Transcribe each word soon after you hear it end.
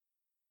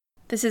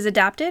This is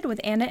Adapted with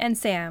Anna and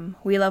Sam.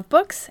 We love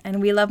books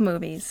and we love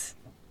movies.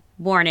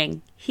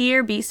 Warning,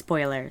 here be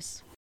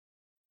spoilers.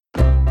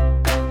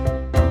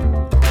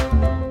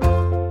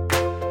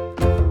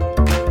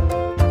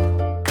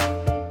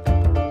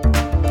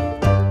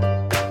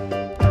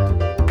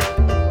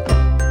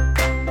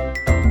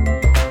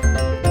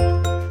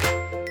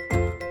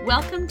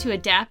 Welcome to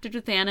Adapted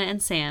with Anna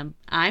and Sam.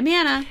 I'm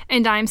Anna.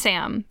 And I'm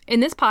Sam. In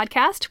this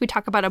podcast, we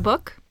talk about a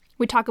book,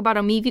 we talk about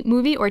a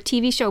movie or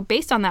TV show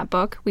based on that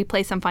book, we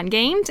play some fun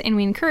games, and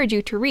we encourage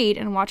you to read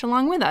and watch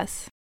along with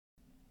us.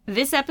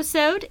 This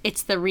episode,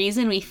 it's the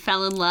reason we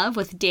fell in love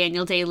with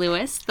Daniel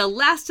Day-Lewis, The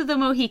Last of the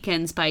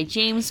Mohicans by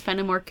James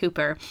Fenimore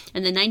Cooper,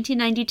 and the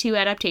 1992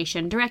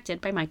 adaptation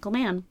directed by Michael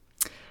Mann.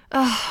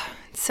 Oh,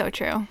 it's so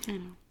true. I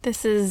know.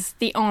 This is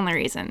the only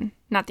reason.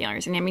 Not the only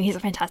reason. I mean, he's a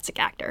fantastic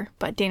actor,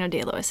 but Daniel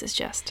Day-Lewis is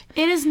just...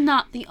 It is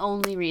not the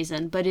only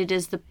reason, but it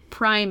is the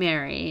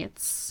primary.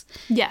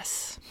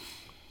 Yes.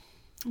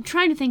 I'm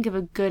trying to think of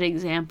a good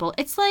example.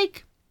 It's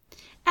like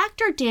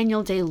actor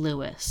Daniel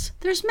Day-Lewis.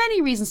 There's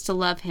many reasons to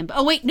love him.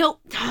 Oh, wait, no.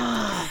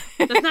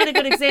 That's not a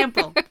good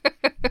example.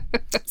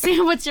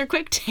 Sam, what's your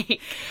quick take?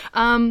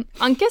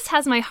 Uncas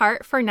has my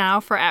heart for now,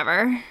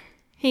 forever.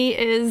 He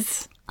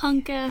is...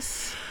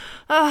 Uncas.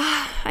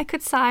 I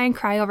could sigh and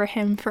cry over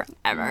him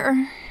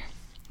forever.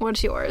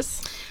 What's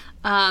yours?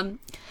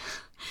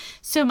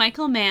 So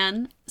Michael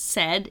Mann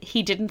said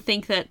he didn't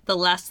think that The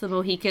Last of the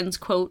Mohicans,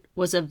 quote,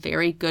 was a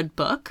very good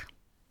book.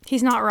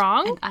 He's not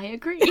wrong. And I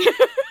agree.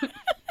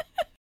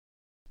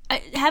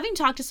 Having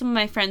talked to some of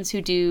my friends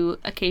who do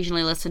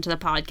occasionally listen to the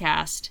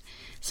podcast,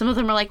 some of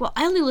them are like, well,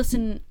 I only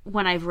listen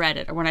when I've read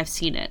it or when I've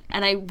seen it.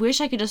 And I wish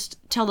I could just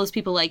tell those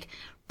people, like,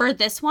 for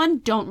this one,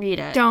 don't read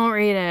it. Don't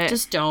read it.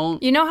 Just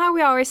don't. You know how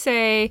we always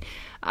say,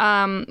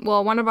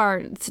 one of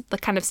our the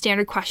kind of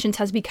standard questions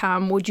has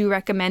become, would you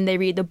recommend they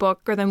read the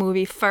book or the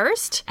movie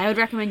first? I would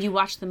recommend you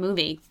watch the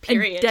movie,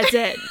 period. And that's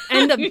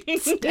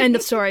it. End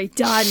of story.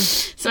 Done.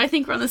 So I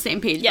think we're on the same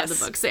page yes. with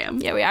the book, Sam.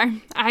 Yeah, we are.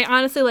 I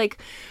honestly,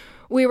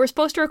 we were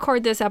supposed to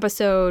record this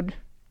episode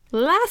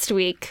last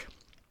week,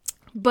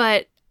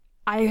 but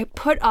I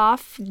put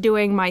off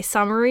doing my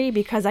summary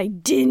because I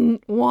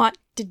didn't want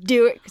to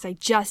do it because I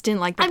just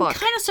didn't like the book. I'm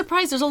kind of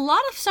surprised. There's a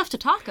lot of stuff to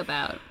talk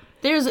about.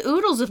 There's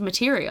oodles of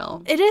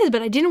material. It is,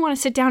 but I didn't want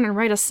to sit down and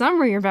write a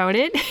summary about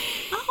it.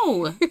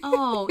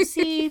 Oh,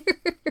 see.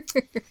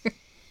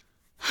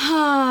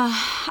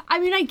 I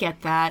mean, I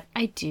get that.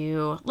 I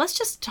do. Let's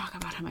just talk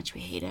about how much we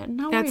hate it.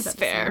 No, that's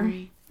fair.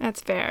 That's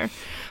fair.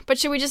 But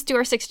should we just do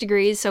our 6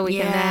 degrees so we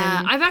can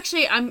then...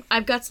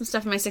 I've got some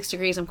stuff in my 6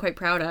 degrees I'm quite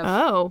proud of.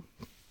 Oh,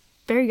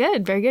 very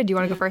good. Very good. Do you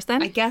want to go first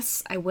then? I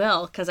guess I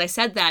will, because I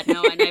said that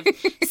now, and I've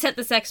set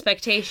this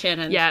expectation,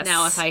 and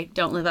now if I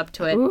don't live up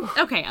to it... Ooh.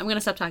 Okay, I'm going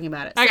to stop talking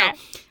about it. Okay.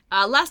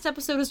 So, last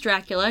episode was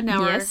Dracula.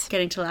 Now we're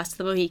getting to Last of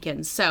the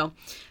Mohicans. So,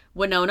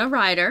 Winona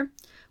Ryder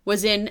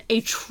was in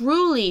a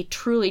truly,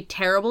 truly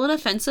terrible and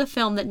offensive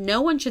film that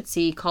no one should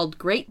see called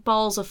Great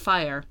Balls of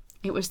Fire.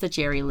 It was the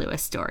Jerry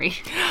Lewis story.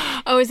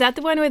 Oh, is that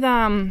the one with,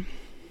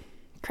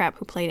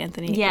 who played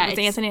Anthony? Yeah. Was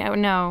it Anthony? Oh,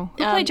 no.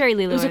 Who played Jerry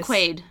Lee Lewis? It was a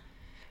Quaid.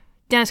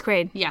 Dennis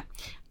Quaid. Yeah.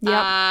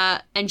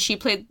 Yep. And she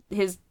played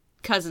his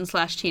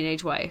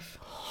cousin/teenage wife.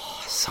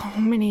 Oh, so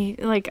many.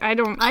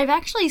 I've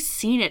actually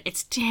seen it.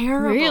 It's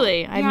terrible.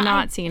 Really? I've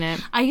not seen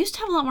it. I used to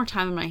have a lot more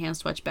time in my hands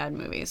to watch bad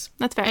movies.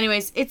 That's fair.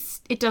 Anyways,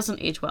 it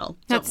doesn't age well.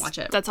 Don't watch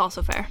it. That's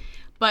also fair.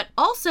 But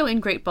also in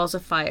Great Balls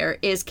of Fire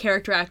is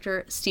character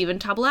actor Stephen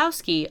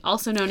Tobolowsky,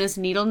 also known as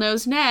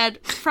Needle-Nosed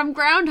Ned from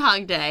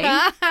Groundhog Day,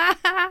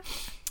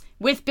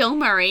 with Bill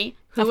Murray,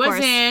 who was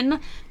in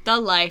The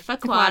Life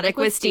Aquatic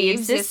with Steve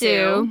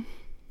Zissou,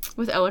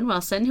 with Owen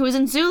Wilson, who was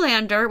in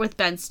Zoolander with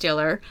Ben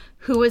Stiller,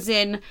 who was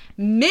in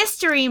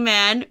Mystery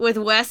Men with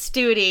Wes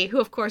Studi, who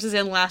of course is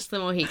in Last of the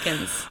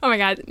Mohicans. Oh my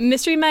god,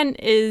 Mystery Men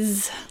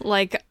is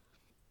like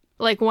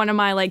one of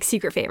my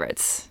secret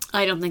favorites.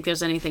 I don't think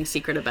there's anything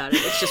secret about it.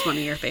 It's just one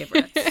of your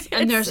favorites.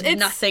 And there's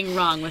nothing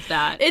wrong with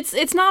that.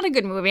 It's not a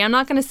good movie. I'm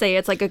not going to say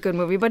it's a good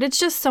movie, but it's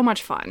just so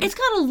much fun. It's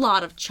got a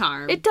lot of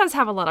charm. It does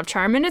have a lot of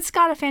charm, and it's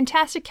got a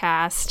fantastic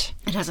cast.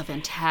 It has a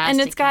fantastic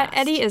And it's got cast.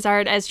 Eddie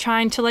Izzard as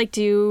trying to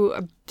do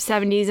a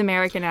 70s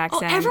American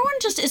accent. Oh, everyone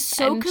just is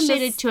so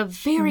committed to a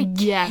very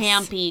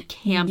campy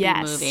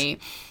movie.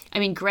 I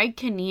mean, Greg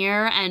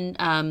Kinnear and,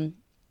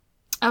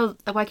 why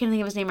can't I think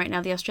of his name right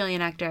now? The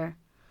Australian actor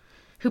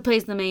who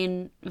plays the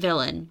main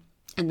villain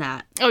in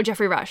that. Oh,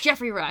 Jeffrey Rush.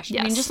 Jeffrey Rush.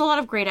 Yes. I mean, just a lot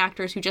of great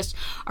actors who just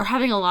are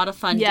having a lot of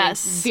fun doing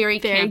very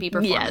campy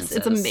performances. Yes,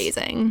 it's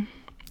amazing.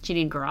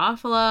 Janine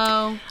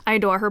Garofalo. I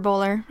adore her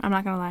bowler. I'm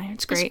not going to lie.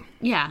 It's great.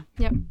 Yeah.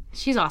 Yep.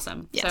 She's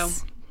awesome. Yes.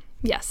 So,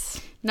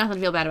 yes. Nothing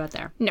to feel bad about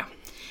there. No.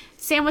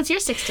 Sam, what's your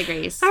 6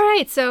 degrees? All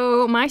right,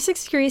 so my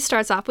 6 degrees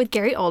starts off with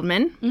Gary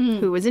Oldman,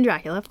 who was in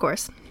Dracula, of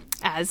course,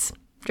 as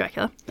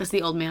Dracula. That's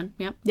the old man.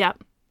 Yep.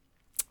 Yep.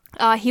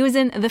 He was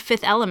in The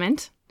Fifth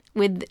Element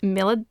with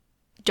Mila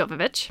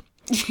Jovovich.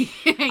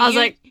 I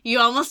was you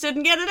almost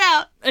didn't get it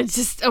out. I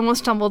just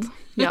almost stumbled.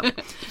 Yep.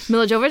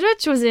 Mila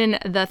Jovovich was in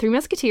The Three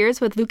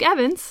Musketeers with Luke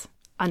Evans,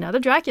 another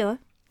Dracula.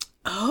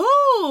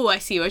 Oh, I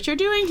see what you're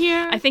doing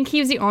here. I think he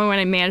was the only one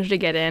I managed to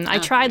get in. I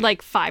tried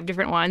like 5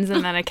 different ones,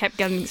 and then I kept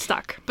getting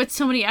stuck. But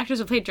so many actors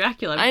have played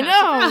Dracula. I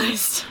know.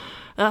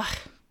 Ugh.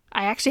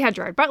 I actually had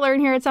Gerard Butler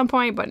in here at some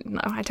point, but no,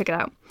 I took it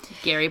out.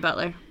 Gary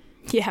Butler.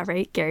 Yeah,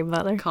 right. Gary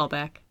Butler.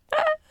 Callback.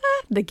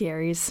 The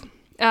Garys.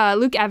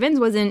 Luke Evans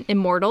was in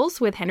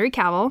Immortals with Henry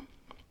Cavill.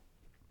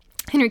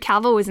 Henry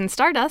Cavill was in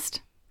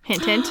Stardust,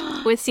 hint,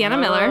 hint, with Sienna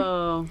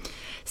Miller.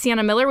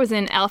 Sienna Miller was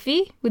in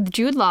Alfie with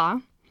Jude Law.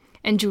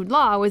 And Jude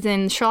Law was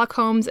in Sherlock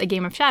Holmes, A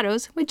Game of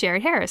Shadows with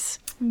Jared Harris,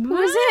 who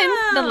was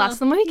in The Last of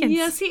the Mohicans.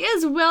 Yes, he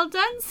is. Well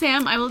done,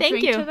 Sam. I will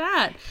drink to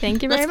that.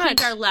 Thank you very much. Let's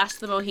drink our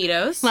Last of the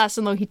Mojitos. Last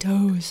of the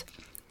Mojitos.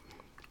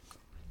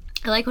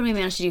 I like when we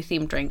manage to do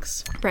themed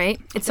drinks. Right?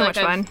 It's so much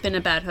fun. I've been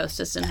a bad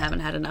hostess and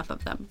haven't had enough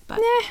of them. But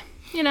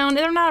you know,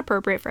 they're not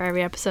appropriate for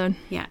every episode.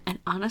 Yeah, and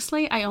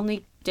honestly, I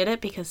only did it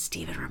because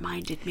Steven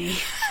reminded me.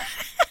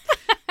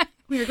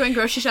 We were going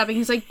grocery shopping.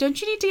 He's like, don't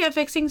you need to get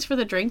fixings for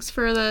the drinks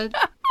for the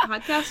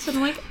podcast? And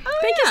I'm like, oh,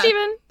 Thank you,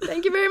 Steven.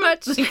 Thank you very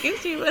much. Thank you,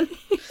 Steven.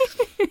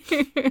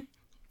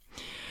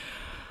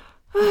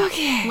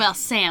 Okay. Well,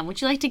 Sam,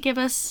 would you like to give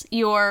us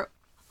your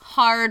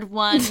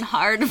hard-won,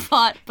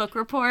 hard-fought book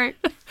report?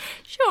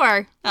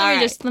 Sure.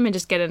 Let me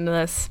just get into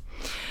this.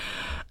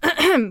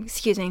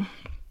 Excuse me.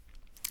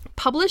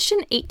 Published in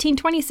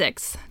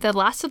 1826, The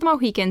Last of the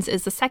Mohicans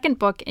is the second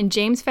book in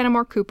James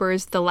Fenimore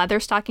Cooper's The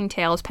Leatherstocking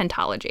Tales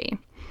pentalogy.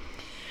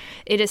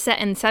 It is set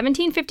in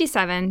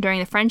 1757 during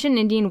the French and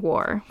Indian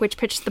War, which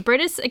pitched the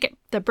British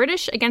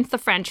against the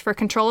French for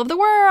control of the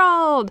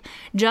world.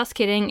 Just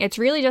kidding. It's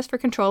really just for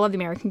control of the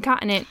American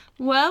continent.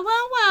 Well,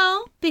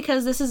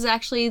 because this is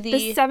actually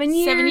the 7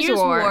 Years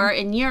War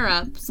in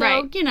Europe. So,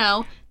 right. You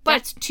know,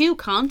 that's 2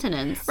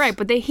 continents. Right,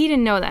 but he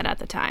didn't know that at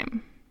the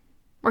time.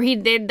 Or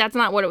that's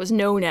not what it was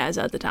known as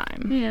at the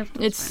time. Yeah,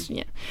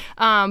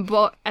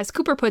 But as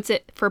Cooper puts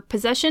it, for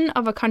possession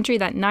of a country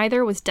that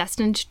neither was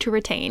destined to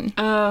retain.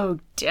 Oh,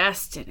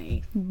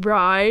 destiny.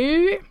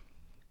 Right.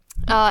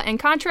 And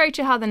contrary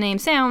to how the name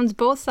sounds,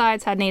 both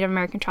sides had Native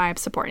American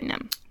tribes supporting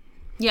them.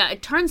 Yeah,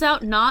 it turns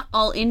out not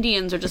all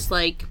Indians are just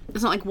like,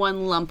 it's not like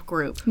one lump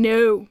group.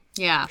 No.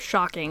 Yeah.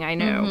 Shocking, I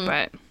know,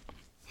 but...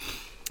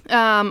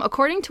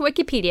 according to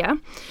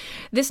Wikipedia,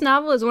 this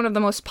novel is one of the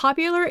most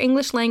popular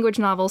English language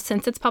novels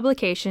since its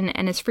publication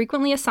and is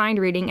frequently assigned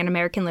reading in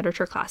American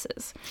literature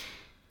classes.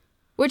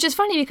 Which is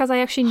funny because I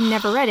actually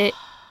never read it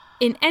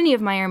in any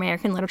of my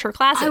American literature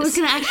classes. I was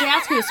going to actually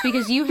ask you this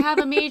because you have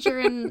a major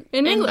in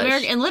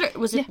English.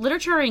 Was it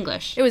literature or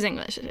English? It was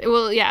English. It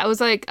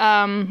was like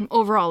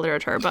overall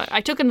literature, but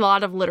I took a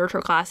lot of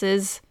literature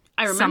classes.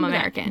 I remember some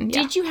American. That.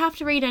 Yeah. Did you have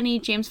to read any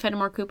James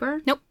Fenimore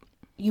Cooper? Nope.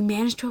 You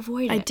managed to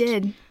avoid it. I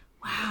did.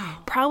 Wow.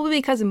 Probably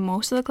because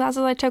most of the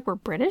classes I took were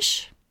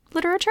British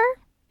literature,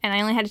 and I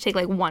only had to take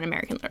like 1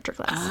 American literature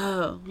class.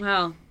 Oh,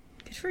 well,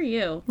 good for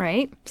you.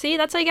 Right? See,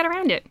 that's how you get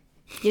around it.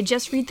 You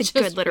just read the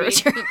good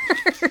literature.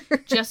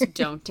 Just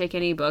don't take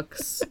any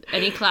books,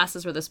 any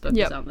classes where this book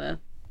is on the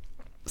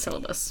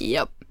syllabus.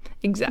 Yep,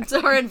 exactly.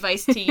 It's our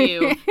advice to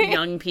you,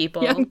 young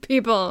people. Young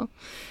people.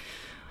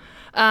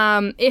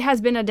 It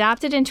has been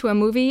adapted into a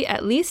movie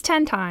at least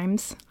 10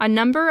 times, a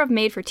number of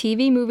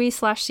made-for-TV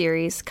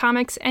movies/series,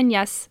 comics, and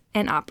yes,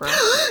 an opera.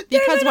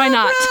 Because why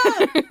not?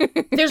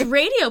 There's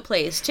radio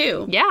plays,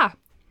 too. Yeah.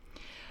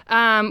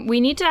 We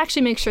need to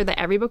actually make sure that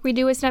every book we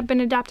do has not been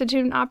adapted to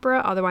an opera,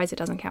 otherwise it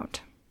doesn't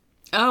count.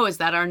 Oh, is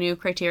that our new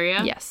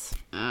criteria? Yes.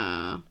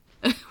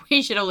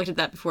 We should have looked at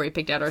that before we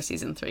picked out our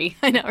season 3.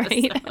 I know,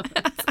 right?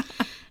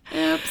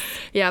 Oops.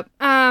 Yep.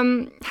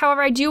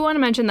 However, I do want to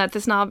mention that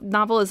this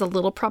novel is a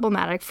little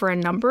problematic for a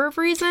number of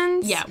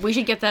reasons. Yeah, we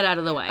should get that out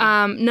of the way.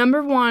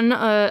 Number one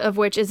of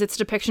which is its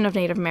depiction of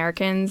Native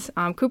Americans.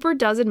 Cooper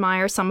does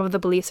admire some of the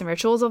beliefs and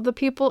rituals of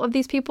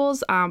these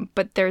peoples,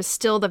 but there's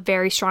still the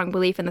very strong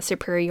belief in the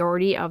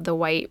superiority of the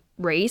white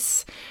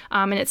race,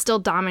 and it still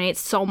dominates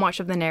so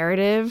much of the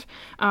narrative.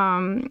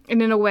 And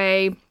in a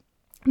way,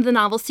 the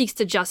novel seeks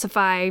to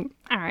justify,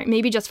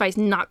 maybe justify is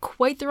not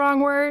quite the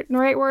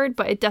right word,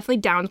 but it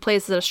definitely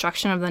downplays the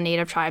destruction of the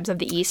native tribes of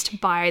the East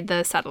by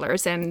the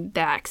settlers and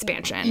that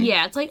expansion.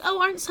 Yeah, it's like,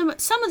 oh, aren't some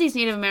of these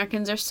Native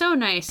Americans are so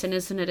nice, and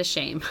isn't it a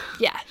shame?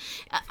 Yeah.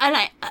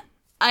 And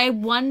I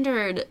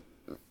wondered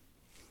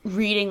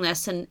reading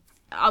this, and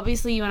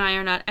obviously you and I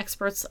are not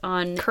experts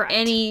on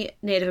any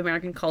Native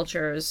American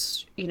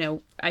cultures. You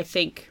know, I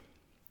think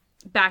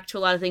back to a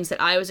lot of things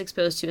that I was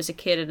exposed to as a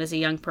kid and as a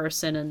young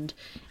person, and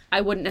I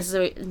wouldn't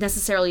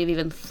necessarily have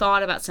even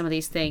thought about some of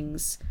these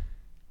things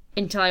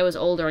until I was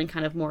older and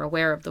kind of more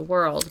aware of the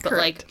world. But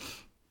like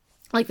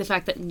the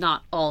fact that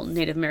not all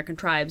Native American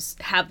tribes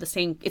have the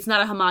same, it's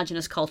not a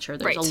homogenous culture.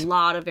 There's a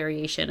lot of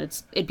variation.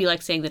 It'd be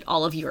like saying that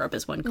all of Europe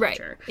is one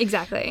culture. Right,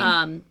 exactly.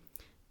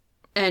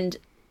 And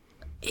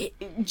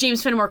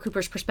James Fenimore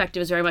Cooper's perspective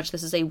is very much,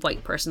 this is a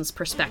white person's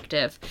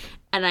perspective.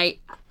 And I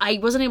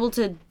wasn't able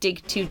to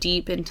dig too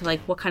deep into like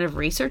what kind of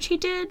research he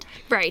did.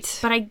 Right.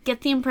 But I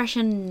get the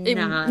impression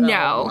not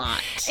a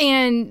lot.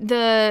 And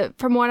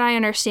from what I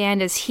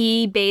understand is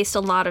he based a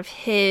lot of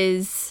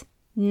his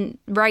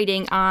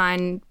writing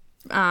on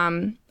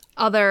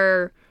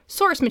other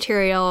source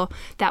material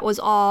that was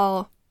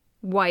all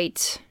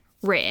white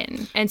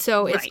written. And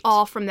so it's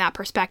all from that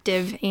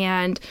perspective.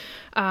 And,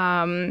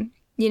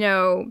 you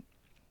know,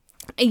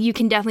 you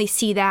can definitely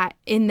see that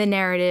in the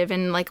narrative,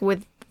 and like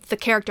with the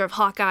character of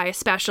Hawkeye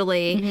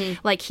especially,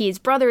 like he's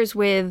brothers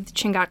with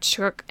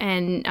Chingachgook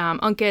and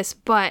Uncas,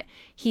 but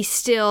he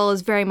still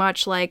is very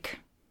much like...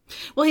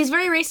 Well, he's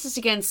very racist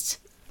against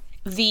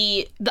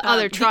the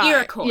other tribes. The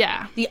Iroquois.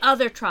 Yeah. The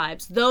other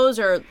tribes. Those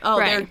are,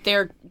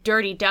 they're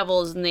dirty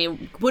devils, and they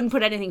wouldn't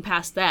put anything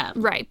past them.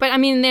 Right. But I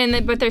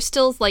mean, but there's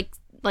still like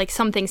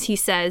some things he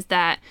says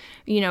that,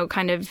 you know,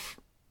 kind of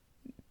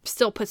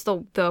still puts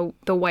the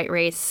white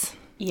race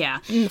in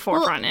the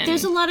forefront. Well,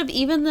 there's a lot of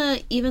even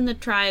the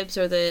tribes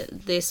or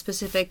the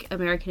specific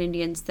American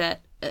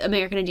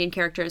Indian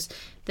characters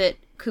that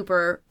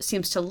Cooper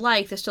seems to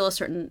like. There's still a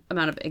certain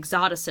amount of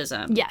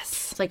exoticism.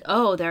 Yes. It's like,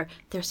 oh, they're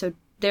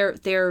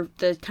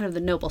the kind of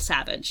the noble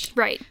savage.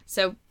 Right.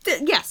 So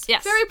yes,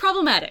 very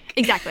problematic.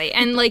 Exactly.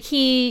 And like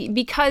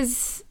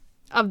because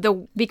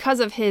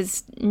of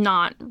his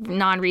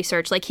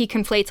non-research, like he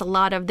conflates a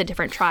lot of the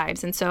different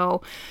tribes, and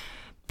so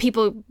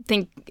people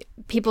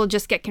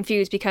just get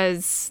confused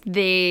because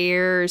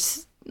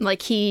there's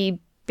like he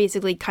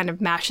basically kind of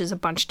mashes a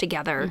bunch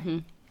together.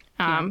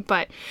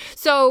 But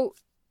so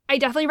I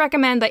definitely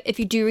recommend that if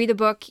you do read the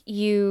book,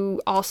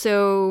 you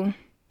also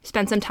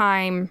spend some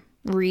time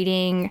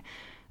reading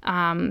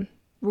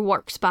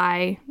works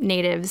by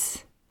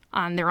natives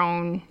on their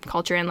own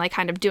culture, and like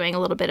kind of doing a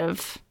little bit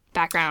of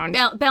background.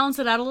 Balance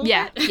it out a little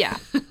bit. Yeah.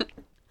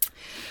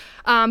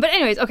 But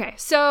anyways, okay.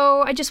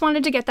 So I just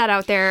wanted to get that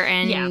out there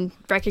and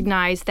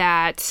recognize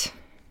that,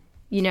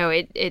 you know,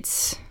 it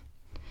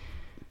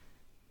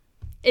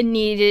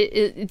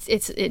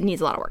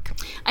needs a lot of work.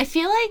 I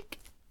feel like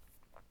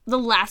the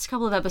last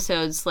couple of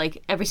episodes,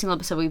 like every single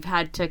episode, we've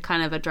had to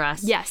kind of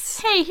address,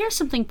 hey, here's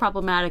something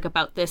problematic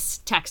about this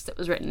text that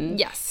was written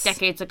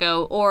decades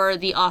ago, or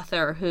the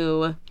author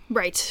who,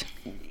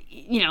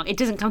 you know, it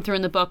doesn't come through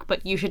in the book,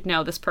 but you should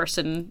know this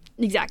person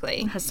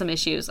has some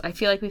issues. I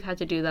feel like we've had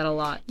to do that a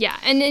lot. Yeah,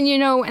 and you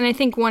know, and I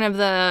think one of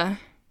the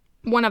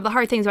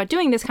hard things about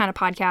doing this kind of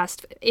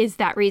podcast is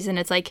that reason.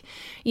 It's like,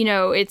 you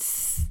know,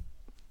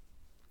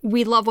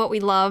 we love what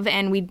we love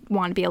and we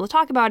want to be able to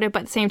talk about it, but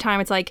at the same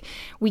time, it's like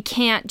we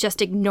can't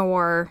just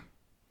ignore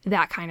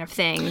that kind of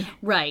thing.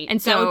 Right.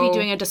 And so that would be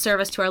doing a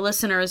disservice to our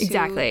listeners.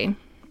 Exactly.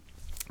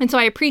 And so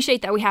I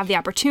appreciate that we have the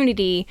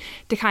opportunity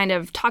to kind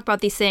of talk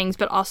about these things,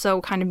 but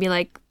also kind of be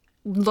like,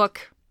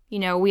 look, you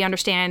know, we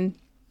understand,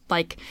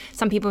 like,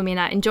 some people may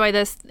not enjoy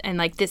this, and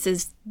like this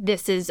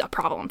is a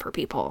problem for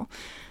people.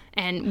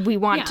 And we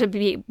want to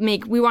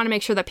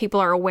make sure that people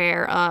are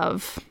aware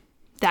of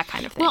that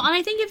kind of thing. Well, and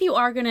I think if you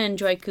are going to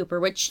enjoy Cooper,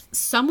 which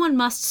someone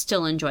must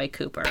still enjoy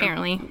Cooper.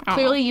 Apparently.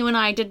 Clearly, you and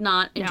I did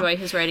not enjoy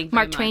his writing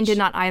very Mark Twain did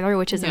not either,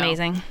 which is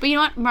amazing. But you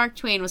know what? Mark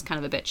Twain was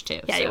kind of a bitch, too.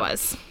 Yeah, he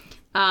was.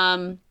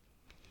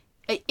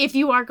 If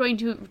you are going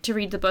to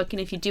read the book, and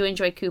if you do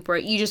enjoy Cooper,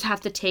 you just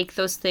have to take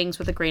those things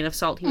with a grain of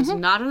salt. He was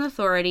not an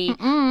authority.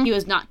 He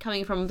was not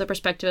coming from the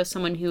perspective of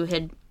someone who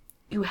had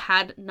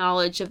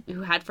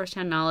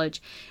firsthand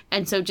knowledge.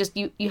 And so just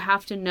you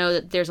have to know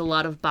that there's a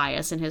lot of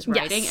bias in his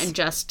writing, and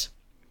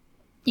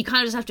you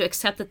kind of just have to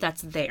accept that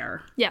that's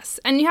there. Yes.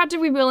 And you have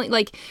to be willing,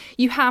 like,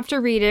 you have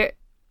to read it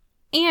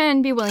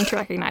and be willing to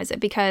recognize it,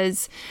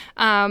 because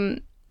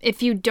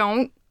if you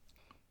don't,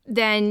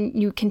 then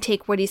you can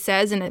take what he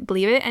says and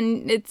believe it.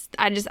 And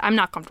I'm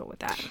not comfortable with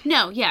that.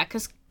 No, yeah,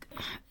 because,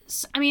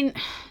 I mean,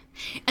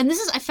 and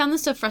I found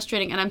this so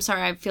frustrating, and I'm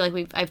sorry, I feel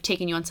like I've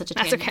taken you on such a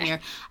tangent here.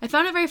 I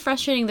found it very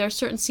frustrating. There are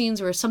certain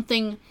scenes where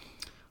something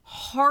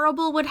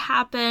horrible would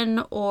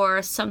happen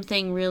or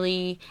something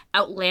really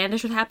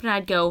outlandish would happen, and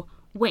I'd go,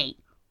 wait,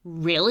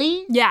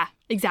 really? Yeah,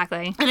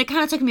 exactly. And it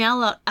kind of took me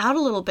out a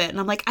little bit, and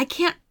I'm like, I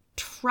can't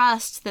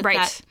trust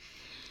that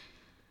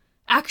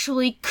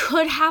actually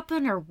could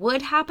happen or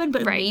would happen,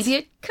 but maybe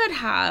it could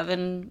have.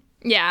 And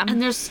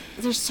and there's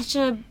such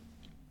a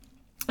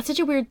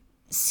weird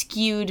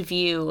skewed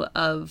view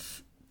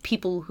of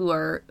people who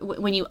are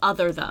when you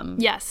other them.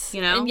 Yes.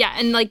 You know?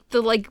 And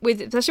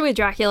especially with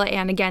Dracula,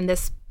 and again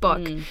this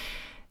book,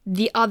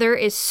 the other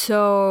is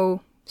so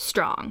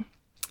strong.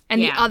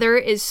 And the other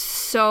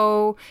is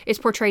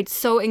portrayed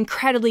so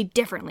incredibly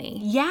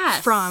differently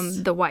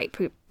from the white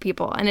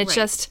people. And it's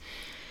just...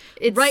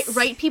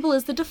 Right people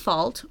is the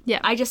default. Yeah.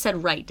 I just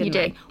said right, didn't I?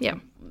 You did, yeah.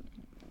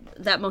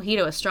 That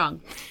mojito is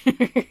strong.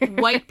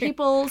 White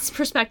people's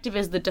perspective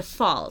is the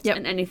default,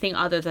 and anything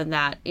other than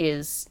that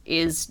is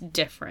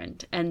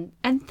different. And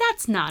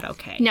that's not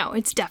okay. No,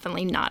 it's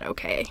definitely not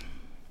okay.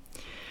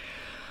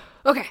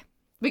 Okay.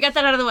 We got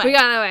that out of the way.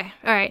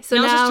 All right. So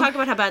now let's just talk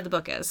about how bad the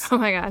book is. Oh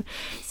my God.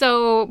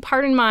 So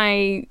pardon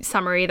my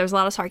summary. There's a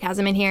lot of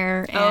sarcasm in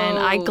here, and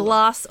I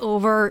gloss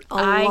over a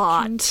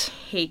lot. I can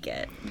take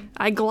it.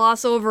 I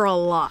gloss over a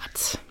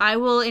lot. I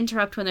will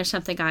interrupt when there's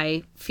something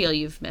I feel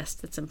you've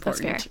missed that's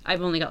important. That's fair.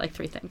 I've only got like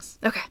 3 things.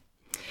 Okay.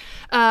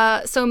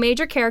 So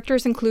major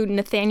characters include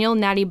Nathaniel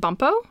Natty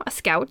Bumpo, a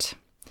scout,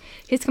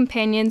 his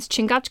companions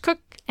Chingachgook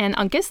and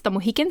Uncas, the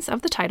Mohicans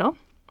of the title,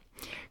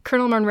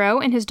 Colonel Monroe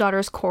and his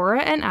daughters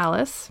Cora and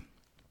Alice,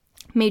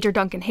 Major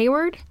Duncan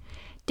Hayward,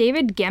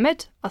 David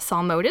Gamet, a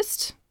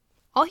psalmodist.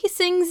 All he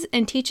sings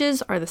and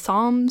teaches are the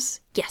Psalms.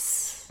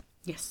 Yes.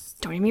 Yes.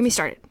 Don't even get me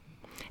started.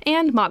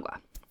 And Magua.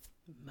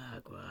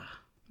 Magua.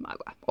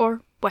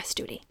 Or West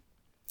Duty.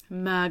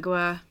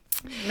 Magua.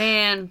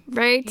 Man.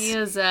 Right? He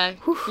is,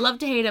 love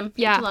to hate him.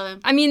 Yeah. Hate to love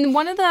him. I mean,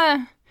 one of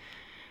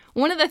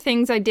the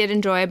things I did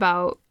enjoy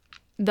about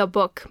the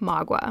book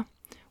Magua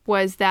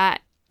was that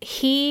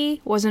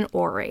he was an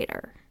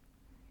orator.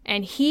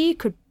 And he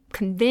could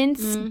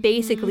convince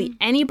basically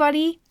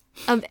anybody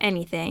of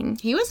anything.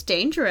 He was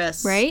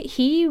dangerous. Right?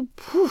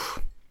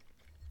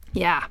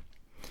 Yeah.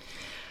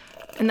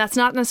 And that's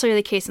not necessarily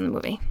the case in the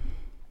movie.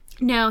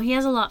 No, he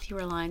has a lot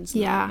fewer lines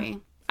in the movie.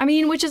 I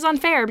mean, which is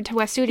unfair to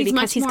West Studi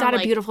because he's got a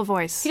beautiful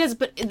voice. He does,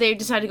 but they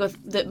decided to go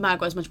that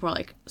Magua is much more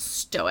like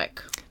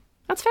stoic.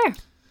 That's fair.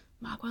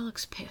 Magua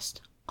looks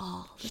pissed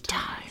all the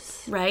time.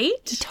 Does. Right?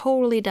 He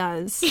totally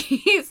does.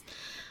 He's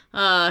got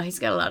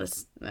a lot of...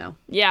 Well.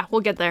 Yeah,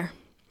 we'll get there.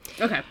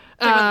 Okay. Talk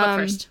about the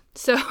book first.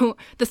 So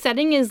the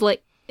setting is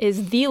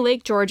the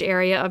Lake George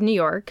area of New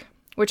York,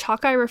 which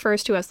Hawkeye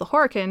refers to as the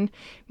Horican,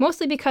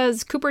 mostly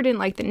because Cooper didn't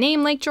like the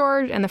name Lake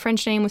George and the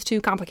French name was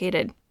too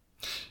complicated.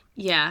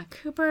 Yeah,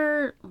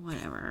 Cooper,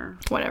 whatever.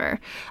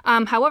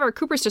 However,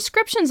 Cooper's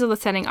descriptions of the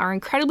setting are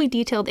incredibly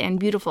detailed and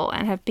beautiful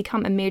and have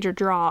become a major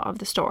draw of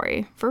the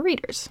story for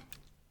readers.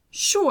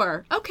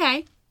 Sure.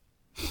 Okay.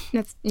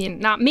 That's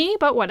not me,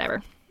 but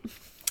whatever.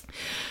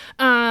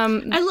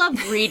 I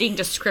love reading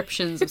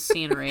descriptions of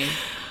scenery.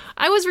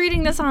 I was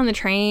reading this on the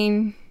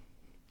train,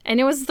 and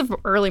it was the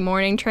early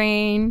morning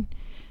train,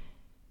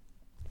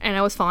 and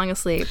I was falling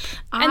asleep.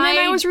 And then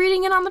I was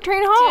reading it on the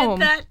train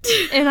home,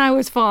 and I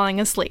was falling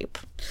asleep.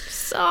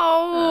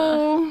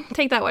 So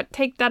take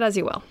that as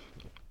you will.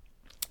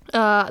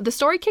 The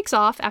story kicks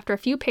off after a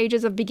few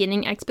pages of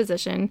beginning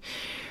exposition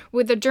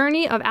with the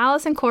journey of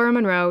Alice and Cora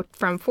Monroe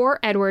from Fort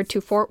Edward to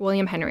Fort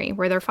William Henry,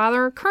 where their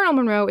father, Colonel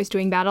Monroe, is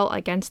doing battle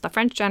against the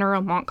French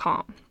general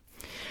Montcalm.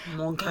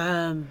 I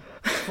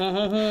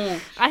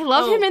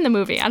love him in the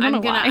movie. I don't know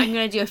why. I'm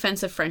going to do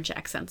offensive French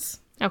accents.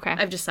 Okay.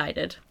 I've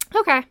decided.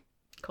 Okay.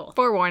 Cool.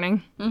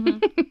 Forewarning.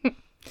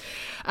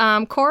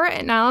 Cora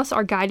and Alice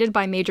are guided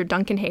by Major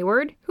Duncan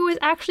Hayward, who is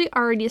actually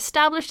already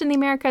established in the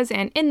Americas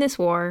and in this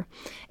war,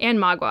 and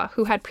Magua,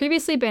 who had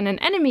previously been an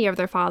enemy of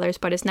their father's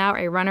but is now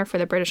a runner for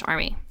the British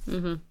Army.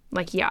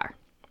 Like Yar.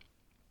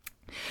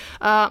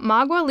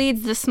 Magua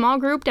leads this small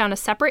group down a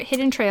separate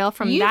hidden trail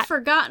from You've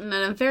forgotten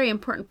a very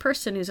important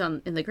person who's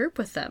in the group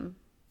with them.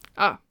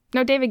 Oh,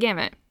 no, David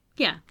Gamet.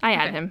 Yeah. I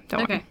added him.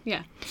 Don't worry. Okay,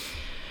 yeah.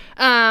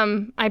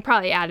 I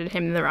probably added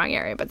him in the wrong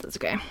area, but that's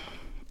okay.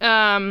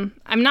 I'm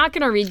not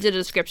going to read the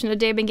description of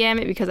David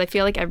Gamet because I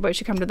feel like everybody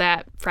should come to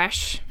that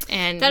fresh.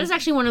 And that is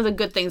actually one of the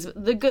good things.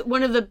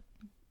 One of the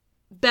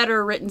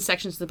better written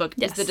sections of the book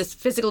is the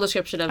physical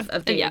description of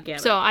David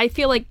Gamet. So I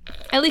feel like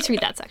at least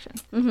read that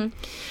section.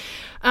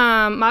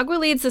 Magua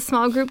leads the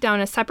small group down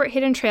a separate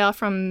hidden trail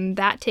from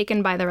that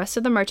taken by the rest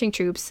of the marching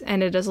troops,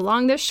 and it is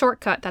along this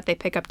shortcut that they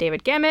pick up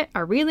David Gamet,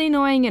 a really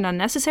annoying and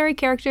unnecessary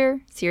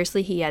character.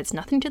 Seriously, he adds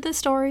nothing to this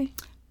story.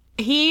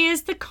 He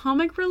is the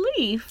comic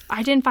relief.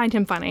 I didn't find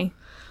him funny.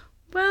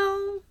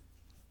 Well,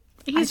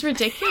 he's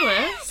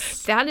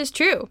ridiculous. That is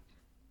true.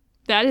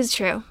 That is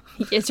true.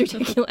 He is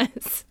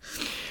ridiculous.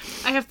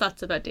 I have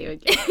thoughts about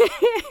David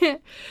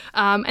Gamet.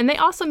 And they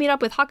also meet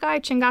up with Hawkeye,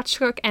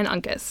 Chingachgook, and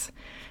Uncas.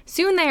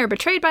 Soon they are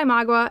betrayed by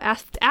Magua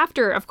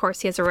after, of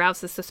course, he has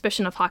aroused the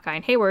suspicion of Hawkeye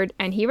and Hayward,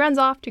 and he runs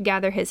off to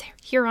gather his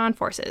Huron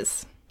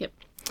forces. Yep.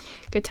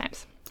 Good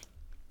times.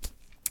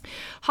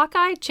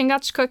 Hawkeye,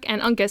 Chingachgook,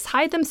 and Uncas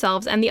hide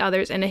themselves and the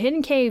others in a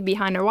hidden cave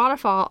behind a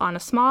waterfall on a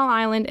small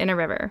island in a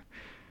river.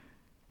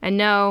 And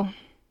no,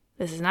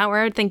 this is not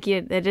where I think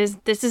it is.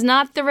 This is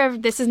not the river.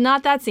 This is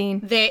not that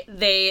scene.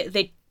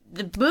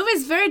 The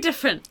movie's very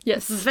different.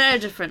 Yes. Very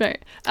different.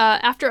 Right.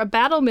 After a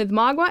battle with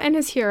Magua and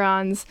his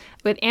Hurons,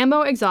 with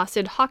ammo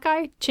exhausted,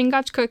 Hawkeye,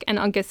 Chingachgook, and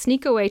Uncas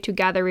sneak away to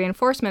gather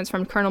reinforcements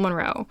from Colonel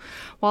Monroe.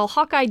 While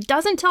Hawkeye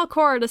doesn't tell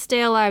Cora to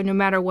stay alive no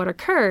matter what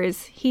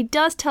occurs, he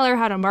does tell her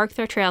how to mark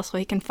their trail so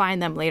he can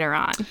find them later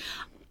on.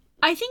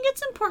 I think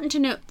it's important to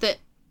note that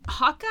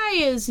Hawkeye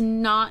is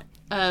not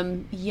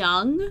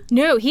young.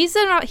 No, he's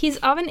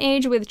of an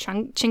age with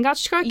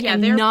Chingachgook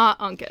and not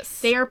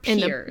Uncas. They are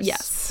peers.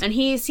 Yes. And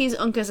he sees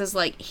Uncas as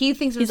he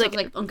thinks of himself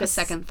like Uncas'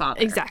 second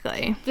father.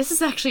 Exactly. This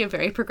is actually a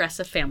very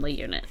progressive family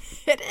unit.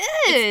 It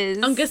is.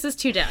 Uncas is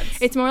two dads.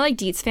 It's more like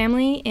Deet's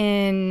family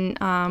in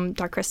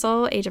Dark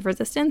Crystal, Age of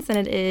Resistance than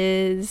it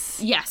is...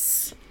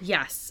 Yes.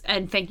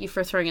 And thank you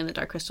for throwing in the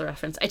Dark Crystal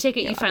reference. I take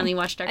it you finally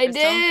watched Dark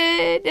Crystal? I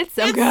did. It's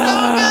so good.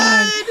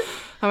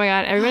 Oh my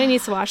god, everybody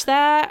needs to watch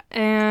that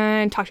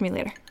and talk to me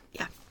later.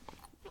 Yeah.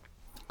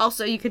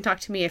 Also, you can talk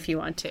to me if you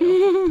want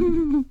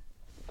to.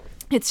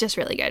 It's just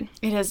really good.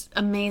 It is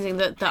amazing.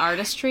 The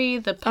artistry,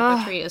 the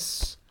puppetry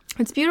is...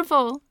 It's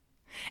beautiful.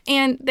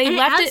 And they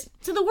left it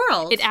to the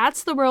world. It adds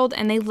to the world,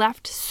 and they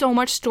left so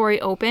much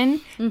story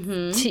open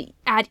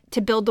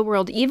to build the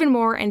world even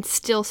more and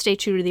still stay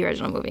true to the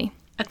original movie.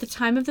 At the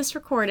time of this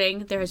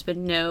recording, there has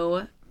been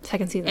no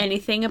second season.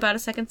 Anything about a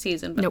second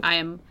season, but I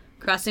am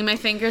crossing my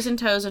fingers and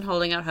toes and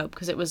holding out hope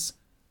because it was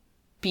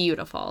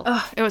beautiful.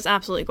 It was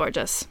absolutely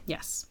gorgeous.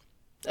 Yes.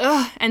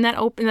 And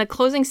the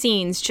closing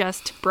scenes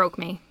just broke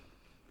me.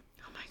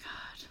 Oh my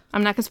God.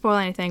 I'm not gonna spoil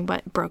anything, but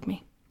it broke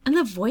me. And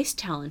the voice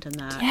talent in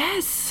that.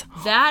 Yes.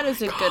 That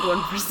is a good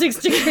one for 6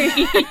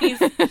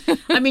 Degrees.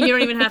 I mean, you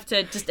don't even have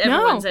to, just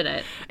everyone's in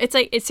it.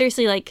 It's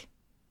seriously like,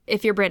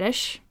 if you're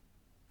British.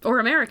 Or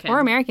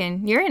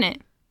American. You're in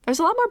it. There's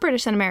a lot more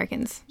British than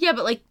Americans. Yeah,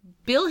 but like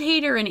Bill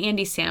Hader and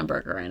Andy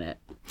Samberg are in it.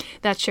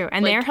 That's true.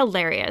 And they're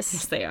hilarious.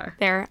 Yes, they are.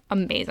 They're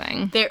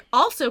amazing. They're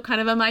also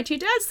kind of a My Two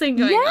Dads thing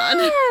going on.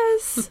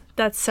 Yes.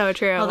 That's so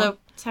true. Although,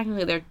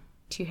 technically, they're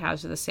two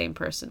halves of the same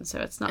person, so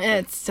it's not.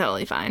 It's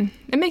totally fine.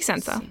 It makes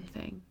sense, though. Same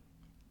thing.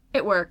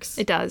 It works.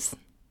 It does.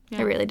 Yeah.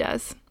 It really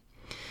does.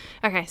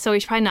 Okay, so we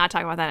should probably not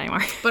talk about that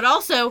anymore. But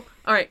also,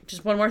 all right,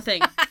 just one more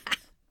thing.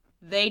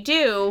 They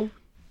do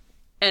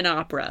an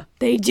opera.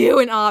 They do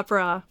an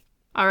opera.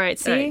 All right,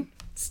 see? All right.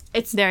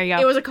 It's there you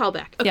go. It was a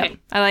callback. Okay. Yep,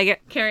 I like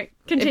it.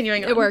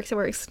 Continuing on. It works.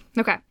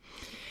 Okay.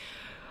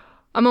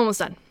 I'm almost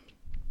done.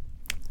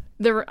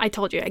 I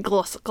told you, I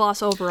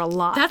gloss over a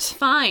lot. That's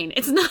fine.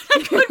 It's not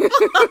a good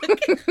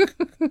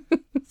book.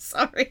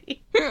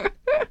 Sorry.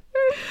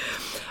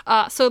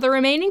 So the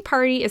remaining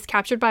party is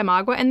captured by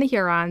Magua and the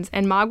Hurons,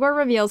 and Magua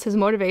reveals his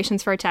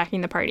motivations for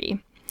attacking the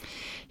party.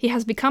 He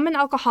has become an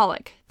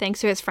alcoholic,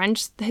 thanks to his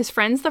friends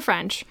the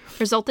French,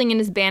 resulting in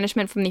his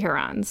banishment from the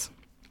Hurons.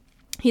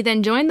 He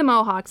then joined the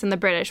Mohawks and the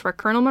British, where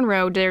Colonel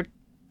Monroe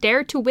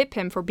dared to whip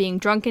him for being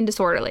drunk and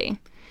disorderly.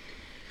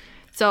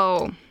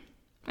 So,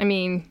 I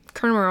mean,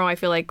 Colonel Monroe, I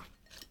feel like,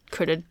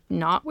 could have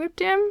not whipped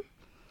him.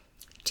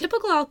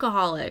 Typical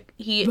alcoholic.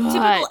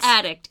 Typical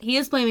addict. He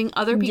is blaming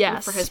other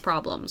people for his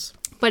problems.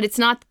 But it's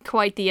not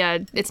quite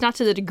it's not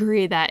to the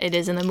degree that it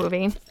is in the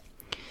movie.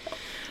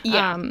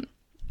 Yeah.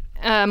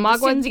 The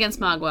sins against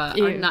Magua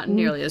are not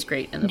nearly as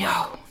great in the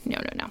book.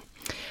 No.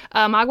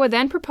 Magua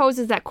then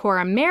proposes that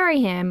Cora marry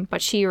him, but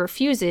she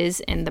refuses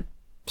in the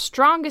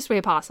strongest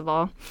way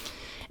possible.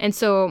 And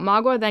so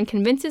Magua then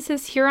convinces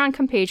his Huron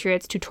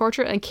compatriots to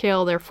torture and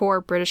kill their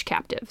 4 British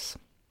captives.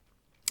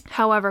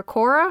 However,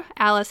 Cora,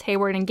 Alice,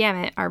 Hayward, and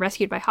Gamut are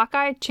rescued by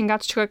Hawkeye,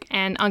 Chingachgook,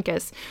 and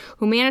Uncas,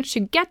 who manage to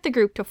get the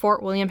group to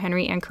Fort William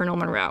Henry and Colonel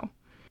Monroe.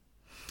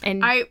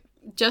 And I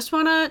just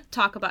want to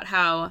talk about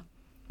how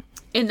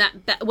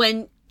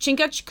when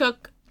Chingachgook,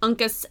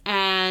 Uncas,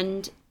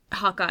 and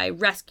Hawkeye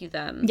rescue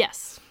them.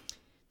 Yes.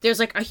 There's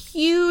like a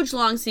huge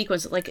long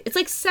sequence. It's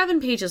like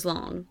 7 pages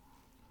long.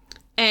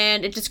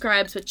 And it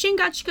describes what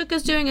Chingachgook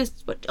is doing,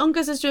 what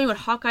Uncas is doing, what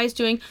Hawkeye is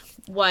doing,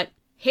 what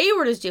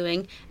Hayward is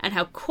doing, and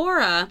how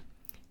Cora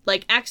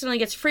accidentally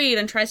gets freed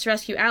and tries to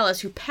rescue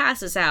Alice, who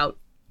passes out,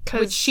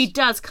 which she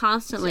does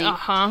constantly.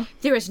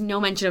 There is no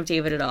mention of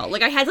David at all.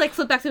 I had to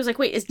flip back through. I was like,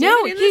 wait, is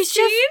David in this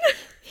scene?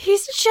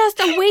 He's just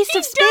a waste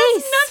of space. He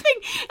does nothing.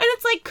 And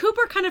it's like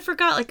Cooper kind of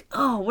forgot,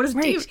 what is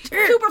David?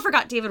 Cooper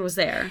forgot David was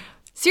there.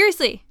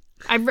 Seriously,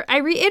 I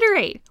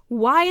reiterate,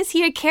 why is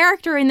he a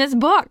character in this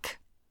book?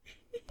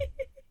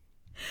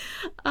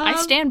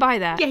 I stand by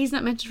that. Yeah, he's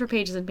not mentioned for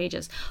pages and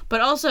pages.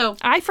 But also,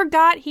 I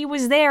forgot he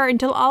was there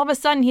until all of a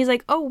sudden he's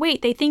like, oh,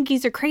 wait, they think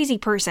he's a crazy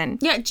person.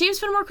 Yeah, James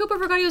Fenimore Cooper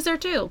forgot he was there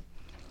too.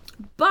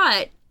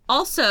 But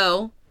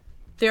also,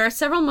 there are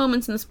several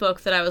moments in this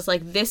book that I was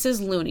like, this is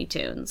Looney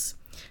Tunes.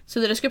 So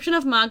the description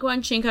of Magua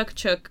and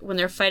Chingachgook when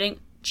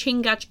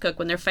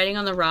they're fighting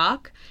on the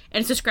rock,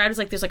 and it's described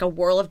as there's a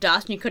whirl of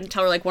dust, and you couldn't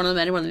tell were one of the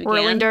men and one of the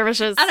whirling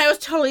dervishes. And I was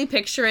totally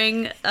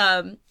picturing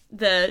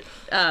the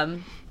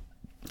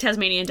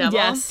Tasmanian Devil.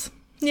 Yes.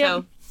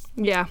 So,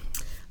 yeah.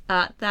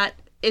 That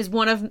is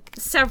one of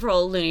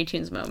several Looney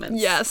Tunes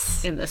moments.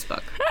 Yes. In this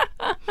book.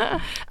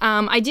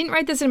 I didn't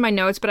write this in my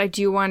notes, but I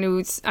do want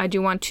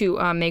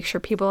to make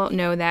sure people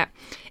know that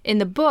in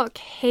the book,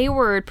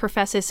 Hayward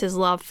professes his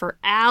love for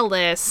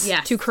Alice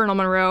to Colonel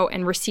Monroe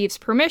and receives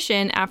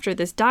permission after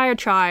this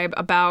diatribe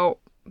about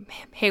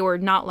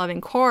Hayward not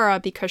loving Cora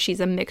because she's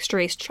a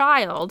mixed-race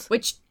child.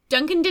 Which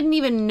Duncan didn't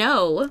even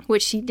know.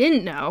 Which he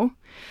didn't know.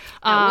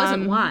 That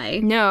wasn't why.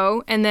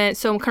 No. And then,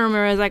 so Colonel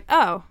Monroe is like,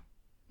 oh,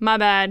 my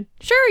bad.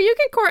 Sure, you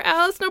can court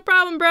Alice, no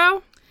problem,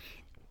 bro.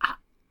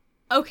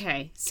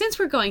 Okay, since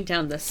we're going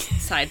down this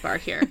sidebar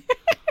here,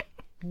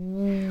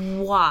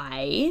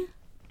 why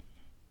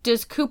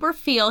does Cooper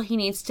feel he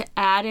needs to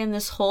add in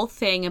this whole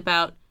thing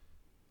about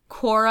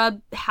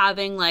Cora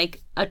having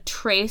a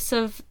trace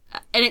of,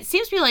 and it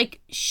seems to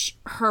be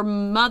her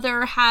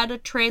mother had a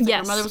trace.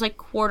 Yes. Her mother was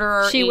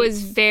quarter. She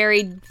was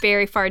very,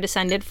 very far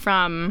descended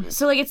from.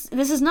 So this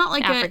is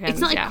not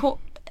Africans, it's not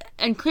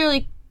and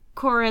clearly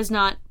Cora is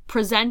not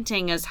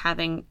presenting as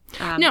having.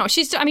 No,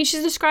 she's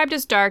described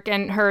as dark,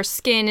 and her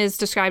skin is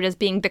described as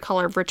being the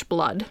color of rich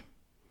blood.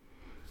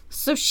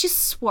 So she's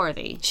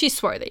swarthy. She's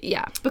swarthy,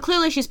 yeah. But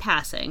clearly she's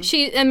passing.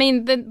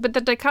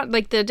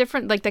 The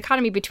different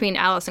dichotomy between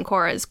Alice and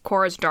Cora is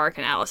Cora's dark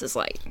and Alice is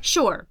light.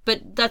 Sure,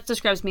 but that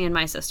describes me and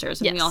my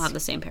sisters, and yes. we all have the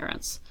same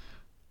parents.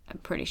 I'm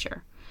pretty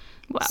sure.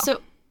 Wow.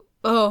 So,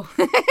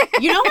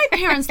 you know my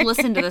parents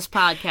listen to this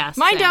podcast.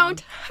 Mine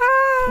don't.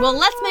 Well,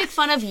 let's make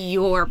fun of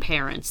your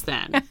parents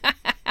then.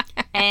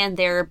 And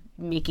they're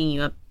making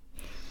you a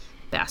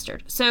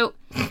bastard. So,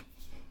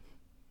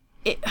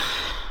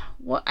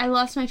 I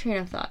lost my train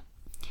of thought.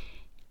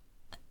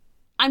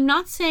 I'm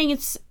not saying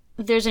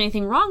there's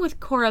anything wrong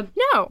with Cora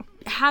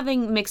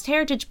having mixed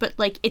heritage, but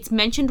like it's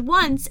mentioned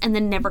once and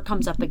then never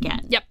comes up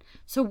again. Yep.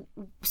 So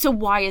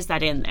why is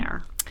that in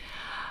there?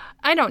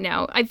 I don't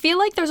know. I feel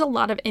like there's a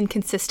lot of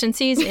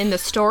inconsistencies in the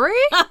story.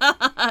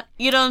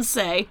 You don't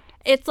say.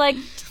 It's like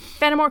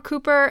Fenimore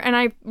Cooper, and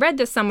I read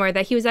this somewhere,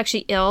 that he was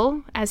actually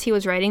ill as he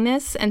was writing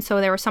this, and so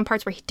there were some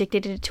parts where he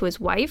dictated it to his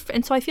wife,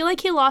 and so I feel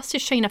like he lost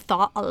his train of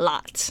thought a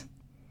lot.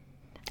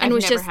 And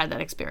I've never had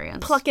that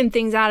experience. Plucking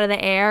things out of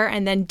the air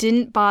and then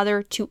didn't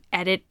bother to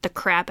edit the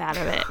crap out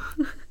of it.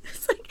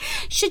 It's like,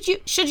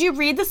 should you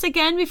read this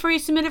again before you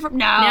submit it? No,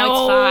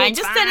 it's fine.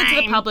 Just send it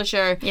to the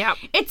publisher. Yep.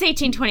 It's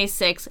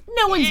 1826.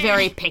 No one's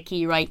very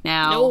picky right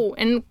now. No,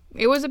 and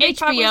it was a big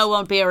HBO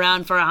won't be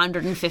around for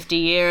 150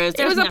 years.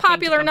 It was a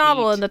popular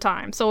novel at the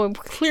time, so it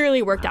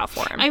clearly worked out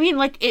for him. I mean,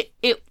 like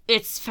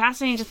it's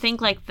fascinating to think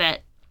like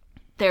that.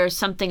 There's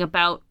something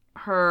about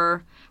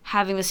her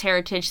having this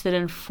heritage that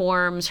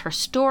informs her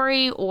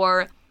story,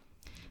 or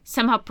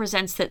somehow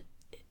presents that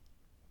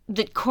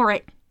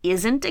Cora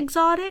isn't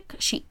exotic.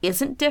 She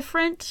isn't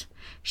different.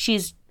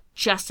 She's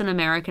just an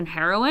American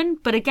heroine.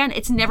 But again,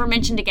 it's never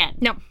mentioned again.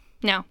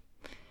 No.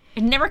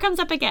 It never comes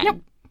up again.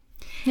 Nope.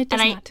 It does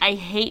not.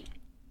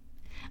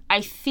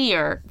 I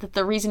fear that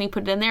the reason he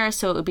put it in there is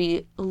so it would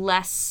be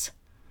less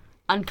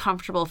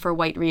uncomfortable for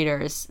white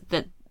readers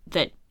that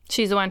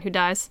she's the one who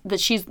dies. That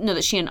she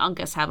and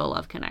Uncas have a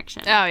love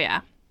connection. Oh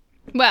yeah.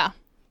 Well,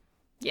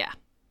 yeah.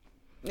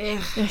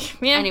 Yeah.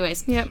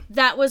 Anyways, yep.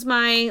 That was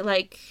my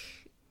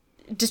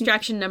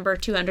distraction number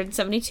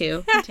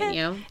 272.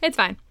 Continue. It's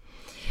fine.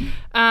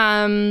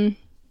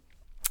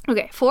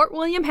 Okay. Fort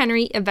William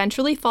Henry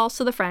eventually falls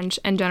to the French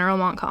and General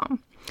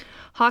Montcalm.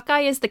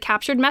 Hawkeye is the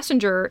captured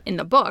messenger in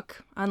the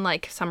book,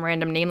 unlike some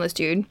random nameless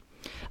dude.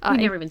 We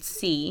never even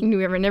see.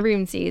 Never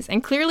even sees.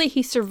 And clearly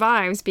he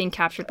survives being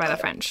captured by the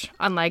French,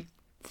 unlike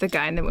the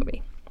guy in the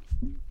movie.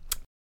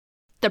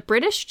 The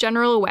British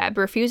General Webb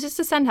refuses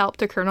to send help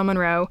to Colonel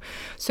Monroe,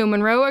 so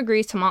Monroe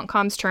agrees to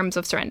Montcalm's terms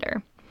of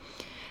surrender.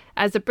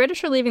 As the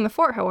British are leaving the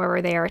fort,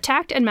 however, they are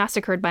attacked and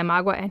massacred by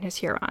Magua and his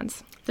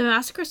Hurons. The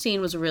massacre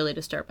scene was really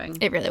disturbing.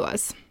 It really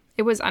was.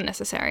 It was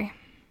unnecessary.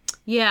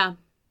 Yeah.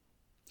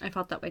 I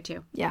felt that way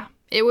too. Yeah.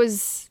 It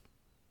was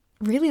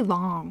really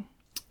long.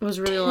 It was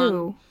really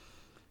long.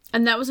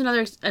 And that was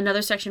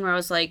another section where I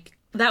was like,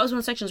 that was one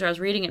of the sections where I was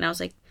reading it and I was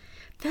like,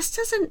 this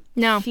doesn't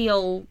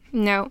feel...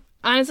 No.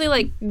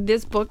 Honestly,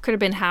 this book could have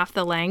been half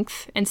the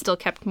length and still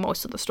kept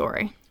most of the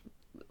story.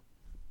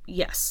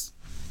 Yes.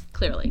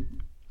 Clearly.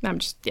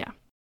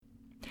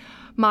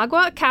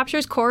 Magua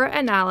captures Cora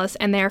and Alice,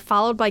 and they are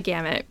followed by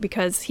Gamut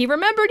because he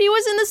remembered he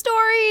was in the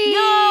story.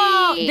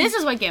 No! This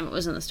is why Gamut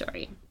was in the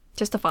story.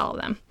 Just to follow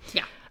them.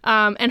 Yeah.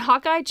 And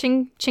Hawkeye,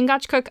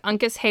 Chingachgook,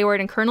 Uncas, Hayward,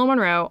 and Colonel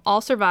Monroe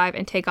all survive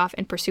and take off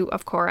in pursuit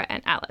of Cora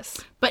and Alice.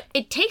 But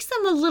it takes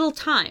them a little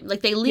time.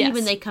 They leave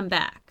and they come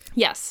back.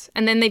 Yes.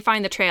 And then they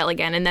find the trail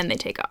again, and then they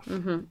take off.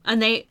 Mm-hmm.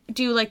 And they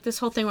do, this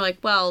whole thing where,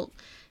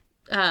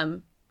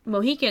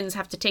 Mohicans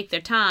have to take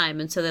their time,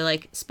 and so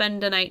they,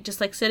 spend a night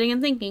just, sitting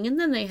and thinking, and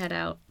then they head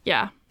out.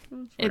 Yeah.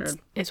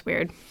 It's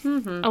weird.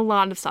 Mm-hmm. A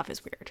lot of stuff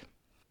is weird.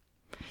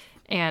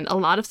 And a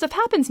lot of stuff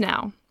happens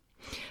now.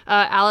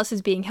 Alice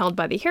is being held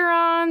by the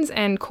Hurons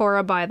and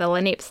Cora by the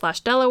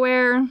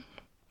Lenape/Delaware.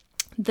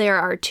 There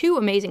are two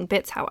amazing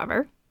bits,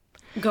 however.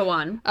 Go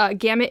on.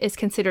 Gamut is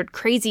considered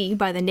crazy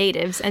by the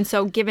natives, and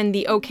so given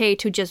the okay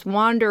to just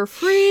wander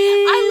free.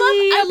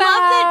 I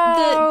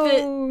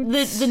love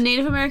that the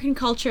Native American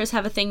cultures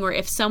have a thing where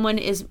if someone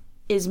is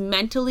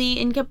mentally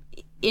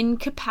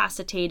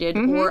incapacitated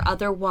or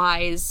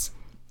otherwise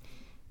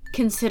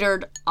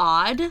considered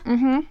odd,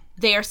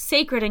 they are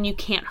sacred and you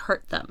can't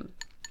hurt them.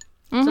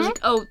 So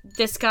it's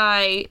this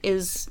guy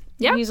is,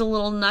 he's a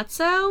little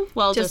nutso.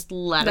 Well, just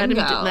let him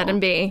go. Let him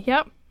be.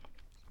 Yep.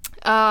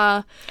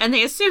 And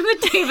they assume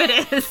that David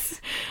is.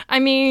 I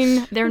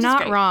mean, they're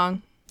not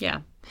wrong.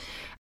 Yeah.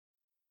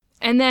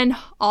 And then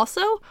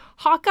also,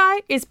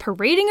 Hawkeye is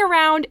parading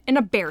around in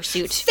a bear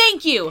suit.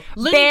 Thank you.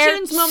 Looney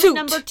Tunes moment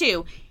number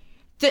 2.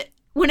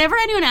 Whenever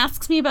anyone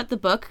asks me about the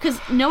book, because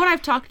no one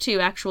I've talked to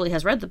actually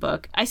has read the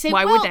book, I say,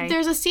 why would they?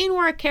 There's a scene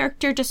where a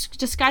character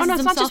disguises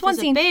himself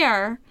as a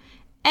bear,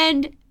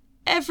 and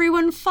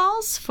everyone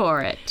falls for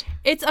it.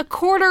 It's a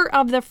quarter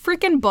of the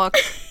freaking book.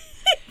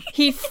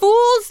 He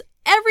fools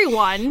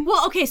everyone.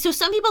 Well, okay, so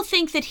some people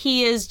think that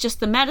he is just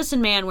the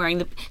medicine man wearing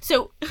the...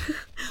 So,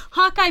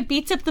 Hawkeye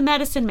beats up the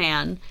medicine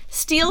man,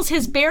 steals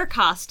his bear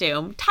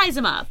costume, ties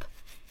him up.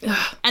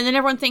 And then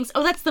everyone thinks,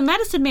 oh, that's the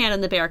medicine man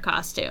in the bear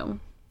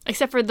costume.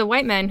 Except for the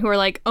white men who are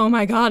like, oh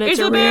my god, it's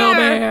a real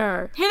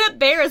bear. Hey, that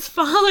bear is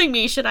following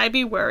me. Should I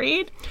be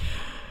worried?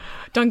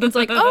 Duncan's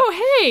like,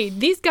 oh, hey,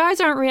 these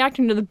guys aren't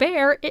reacting to the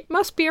bear. It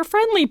must be a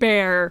friendly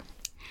bear.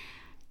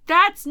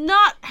 That's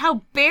not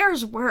how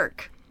bears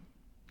work,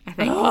 I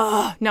think.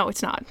 No,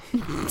 it's not.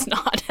 It's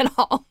not at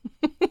all.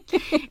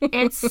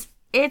 It's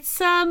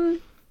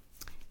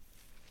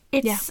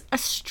a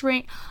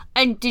strange...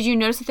 And did you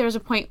notice that there was a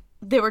point...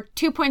 There were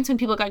 2 points when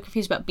people got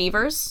confused about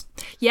beavers.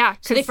 Yeah.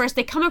 So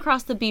they come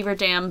across the beaver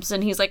dams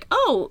and he's like,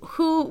 oh,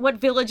 what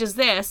village is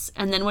this?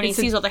 And then when he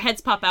sees all the heads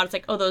pop out, it's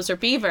like, oh, those are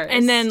beavers.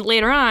 And then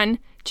later on,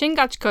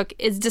 Chingachgook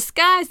is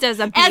disguised as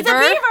a beaver. As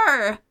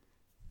a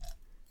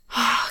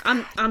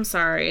beaver! I'm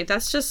sorry.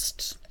 That's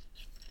just...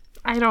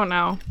 I don't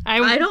know.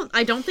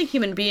 I don't think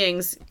human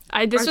beings...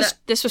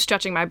 This was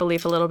stretching my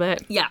belief a little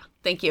bit. Yeah,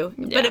 thank you.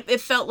 Yeah. But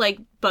it felt like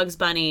Bugs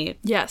Bunny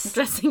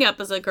dressing up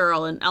as a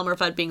girl and Elmer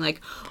Fudd being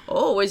like,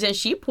 oh, isn't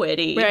she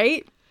pretty?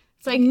 Right?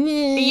 It's like,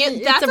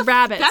 that's a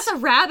rabbit. That's a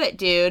rabbit,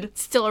 dude.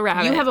 It's still a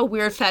rabbit. You have a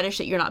weird fetish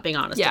that you're not being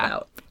honest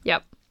about.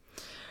 Yep.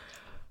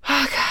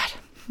 Oh,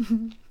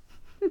 God.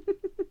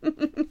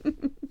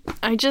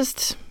 It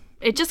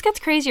just gets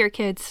crazier,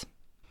 kids.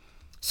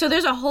 So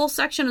there's a whole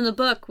section in the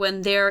book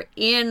when they're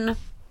in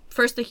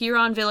first the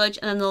Huron village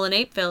and then the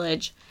Lenape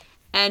village.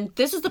 And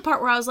this is the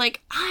part where I was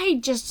like, I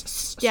just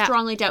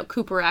strongly doubt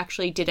Cooper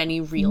actually did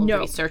any real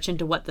research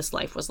into what this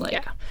life was like.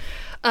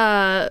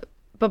 Yeah.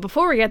 But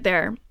before we get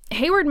there,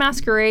 Hayward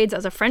masquerades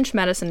as a French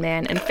medicine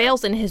man and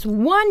fails in his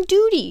one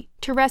duty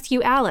to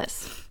rescue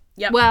Alice.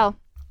 Yep. Well,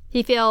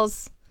 he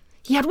fails.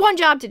 He had one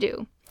job to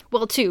do.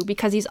 Well, two,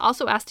 because he's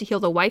also asked to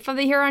heal the wife of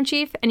the Huron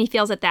chief, and he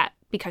fails at that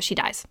because she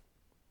dies.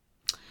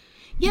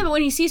 Yeah, but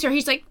when he sees her,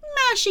 he's like,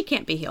 nah, she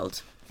can't be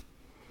healed.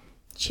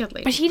 She had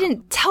labor. But he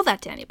didn't tell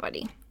that to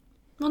anybody.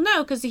 Well,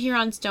 no, because the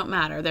Hurons don't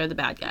matter. They're the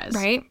bad guys.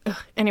 Right? Ugh.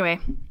 Anyway,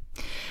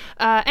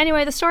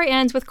 the story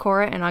ends with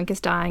Cora and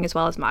Uncas dying, as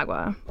well as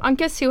Magua.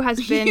 Uncas, who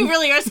has been... You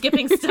really are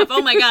skipping stuff.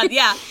 Oh, my God,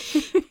 yeah.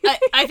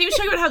 I think we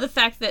should talk about how the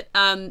fact that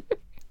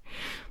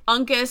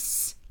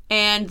Uncas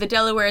and the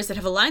Delawares that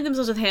have aligned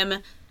themselves with him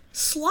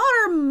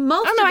slaughter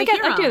most of the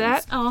Hurons. I do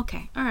that. Oh,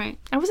 okay. All right.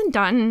 I wasn't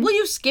done. Well,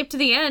 you skipped to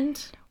the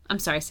end. I'm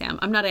sorry, Sam.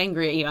 I'm not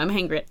angry at you. I'm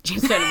angry at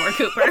James Fenimore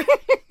Cooper.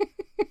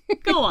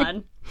 Go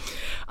on.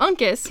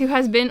 Uncas, who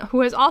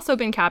has also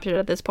been captured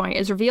at this point,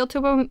 is revealed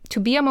to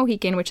be a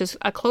Mohican, which is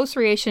a close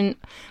relation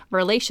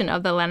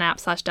of the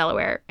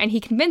Lenape/Delaware, and he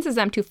convinces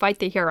them to fight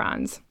the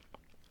Hurons.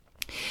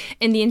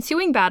 In the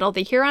ensuing battle,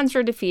 the Hurons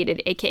are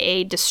defeated,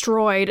 aka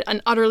destroyed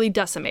and utterly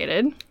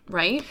decimated.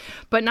 Right.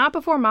 But not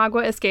before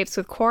Magua escapes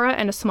with Cora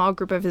and a small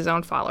group of his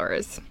own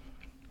followers.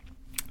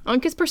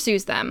 Uncas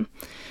pursues them.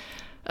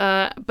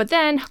 But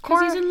then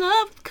Cora... he's in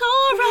love with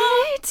Cora!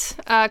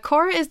 Right?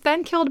 Cora is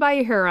then killed by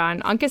a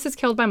Huron, Uncas is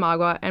killed by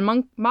Magua, and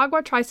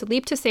Magua tries to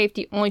leap to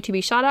safety only to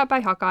be shot at by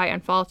Hawkeye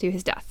and fall to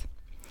his death.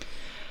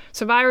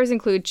 Survivors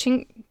include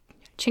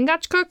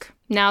Chingachgook,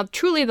 now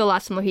truly the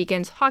last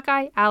Mohicans,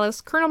 Hawkeye,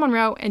 Alice, Colonel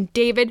Monroe, and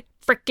David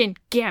frickin'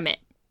 Gamet.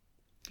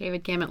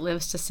 David Gamet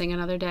lives to sing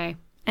another day.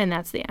 And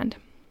that's the end.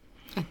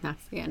 And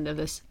that's the end of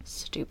this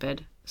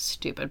stupid,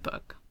 stupid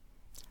book.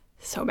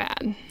 So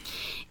bad.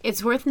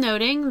 It's worth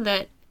noting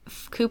that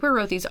Cooper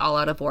wrote these all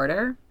out of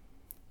order.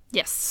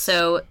 Yes.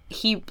 So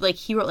he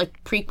wrote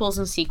prequels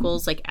and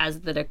sequels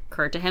as that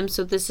occurred to him.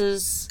 So this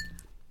was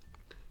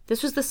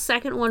the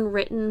second one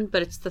written,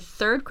 but it's the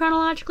third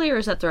chronologically, or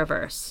is that the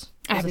reverse?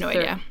 I have no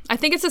idea. I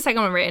think it's the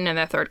second one written and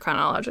the third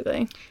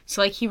chronologically.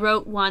 So he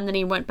wrote one, then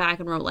he went back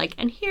and wrote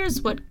and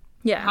here's what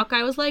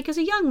Hawkeye was like as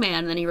a young man.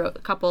 And then he wrote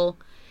a couple.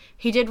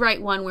 He did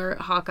write one where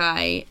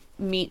Hawkeye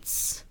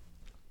meets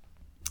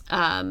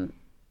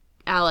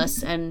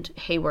Alice and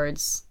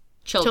Hayward's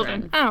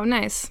children. Oh,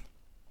 nice.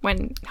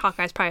 When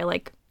Hawkeye's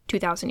probably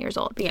 2,000 years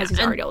old because he's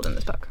already old in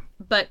this book.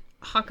 But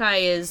Hawkeye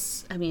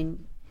is,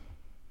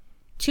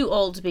 too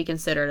old to be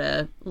considered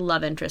a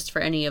love interest for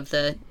any of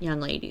the young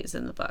ladies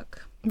in the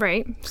book.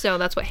 Right. So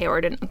that's what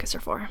Hayward and Uncas are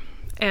for.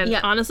 And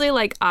honestly,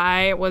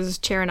 I was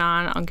cheering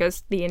on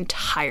Uncas the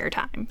entire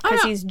time.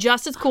 Because he's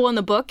just as cool in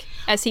the book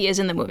as he is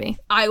in the movie.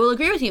 I will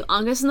agree with you.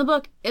 Uncas in the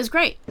book is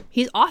great.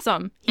 He's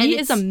awesome. He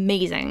is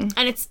amazing.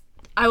 And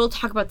I will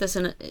talk about this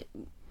when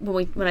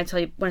I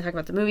talk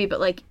about the movie,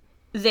 but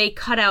they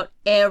cut out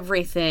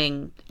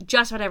everything,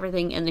 just about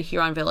everything in the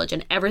Huron village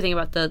and everything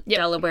about the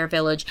Delaware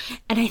village.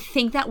 And I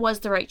think that was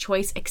the right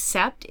choice,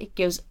 except it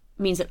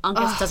means that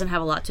Uncas doesn't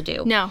have a lot to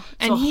do. No.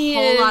 And so a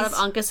whole lot of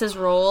Uncas's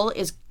role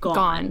is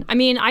gone.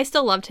 I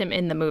still loved him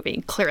in the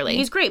movie, clearly.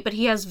 He's great, but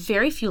he has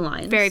very few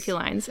lines. Very few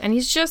lines. And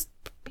he's just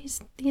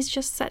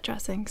set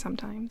dressing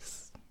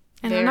sometimes.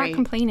 And I'm not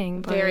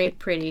complaining, but... Very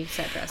pretty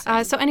set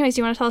dressing. So anyways,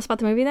 do you want to tell us about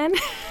the movie then?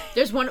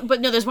 There's one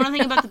other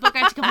thing about the book I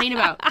have to complain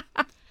about.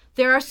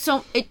 There are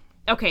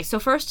okay, so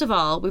first of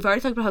all, we've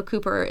already talked about how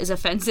Cooper is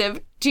offensive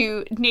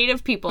to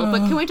Native people, but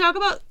can we talk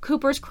about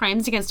Cooper's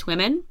crimes against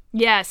women?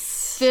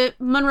 Yes. The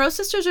Monroe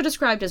sisters are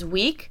described as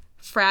weak,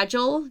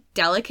 fragile,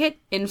 delicate,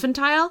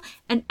 infantile,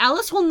 and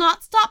Alice will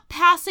not stop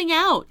passing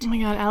out. Oh my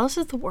god, Alice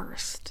is the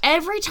worst.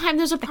 Every time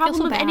there's a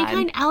problem of any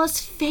kind, Alice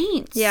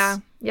faints. Yeah.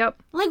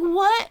 Yep. Like,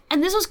 what?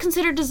 And this was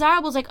considered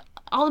desirable. It's like,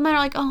 all the men are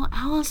like, oh,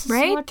 Alice is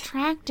so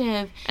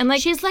attractive. And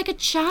like, she's like a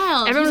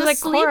child. Everyone's like,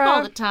 asleep Cora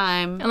all the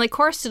time. And like,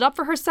 Cora stood up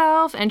for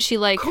herself, and she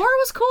like... Cora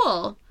was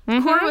cool.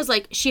 Mm-hmm. Cora was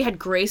like, she had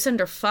grace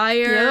under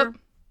fire. Yep.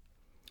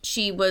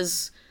 She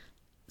was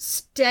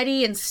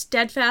steady and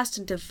steadfast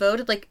and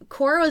devoted. Like,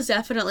 Cora was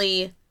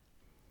definitely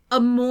a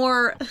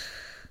more...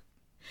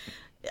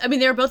 I mean,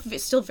 they were both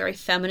still very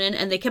feminine,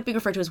 and they kept being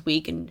referred to as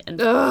weak and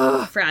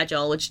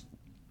fragile, which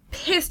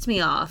pissed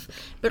me off.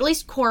 But at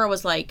least Cora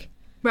was like...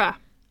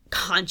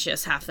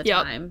 conscious half the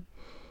time.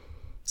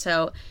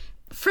 So,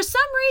 for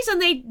some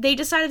reason, they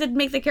decided to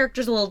make the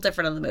characters a little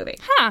different in the movie.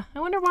 Huh, I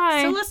wonder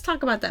why. So let's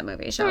talk about that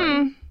movie, shall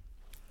we?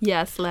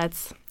 Yes,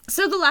 let's.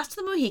 So The Last of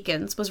the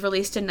Mohicans was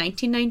released in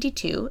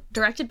 1992,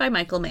 directed by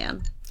Michael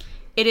Mann.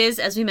 It is,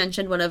 as we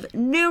mentioned, one of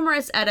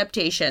numerous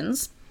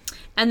adaptations,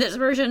 and this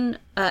version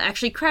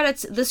actually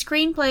credits the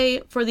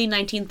screenplay for the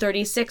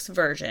 1936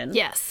 version.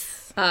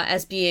 Yes.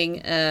 As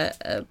being a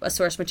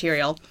source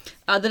material.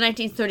 The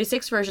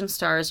 1936 version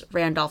stars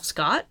Randolph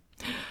Scott.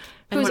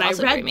 And when I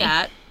read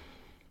that,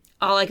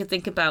 all I could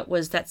think about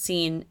was that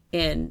scene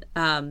in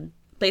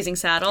Blazing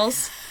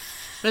Saddles.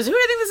 It was, who do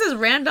you think this is?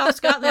 Randolph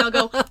Scott? And they all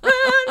go,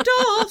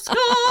 Randolph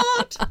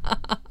Scott!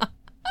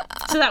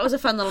 So that was a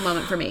fun little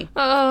moment for me.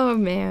 Oh,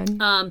 man.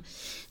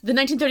 The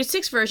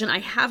 1936 version I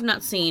have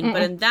not seen,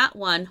 but in that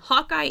one,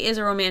 Hawkeye is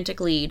a romantic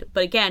lead.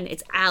 But again,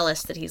 it's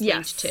Alice that he's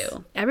linked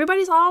to.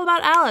 Everybody's all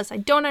about Alice. I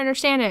don't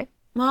understand it.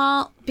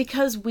 Well,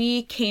 because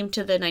we came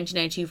to the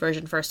 1992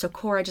 version first, so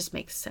Cora just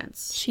makes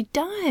sense. She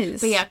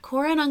does. But yeah,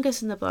 Cora and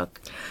Ungus in the book.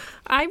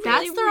 That's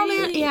the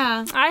romance.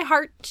 Yeah.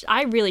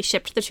 I really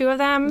shipped the two of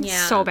them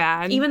so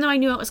bad. Even though I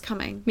knew it was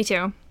coming. Me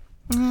too.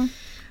 Mm-hmm.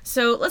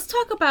 So let's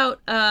talk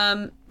about,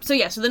 so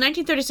the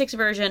 1936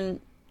 version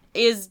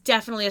is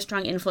definitely a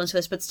strong influence for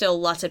this, but still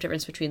lots of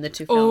difference between the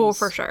two films. Oh,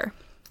 for sure.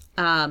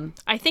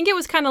 I think it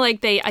was kind of like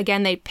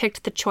they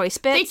picked the choice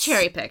bits. They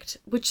cherry picked,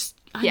 which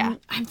I'm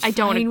I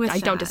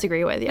don't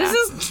disagree with. Yeah,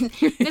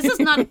 this is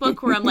not a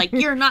book where I'm like,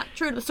 you're not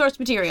true to the source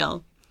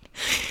material.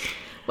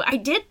 Well, I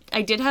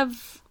did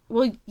have.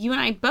 Well, you and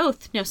I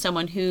both know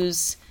someone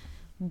whose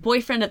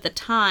boyfriend at the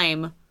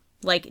time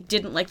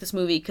didn't like this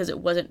movie because it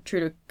wasn't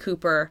true to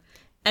Cooper,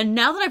 and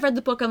now that I've read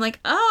the book, I'm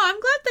like, oh, I'm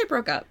glad they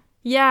broke up.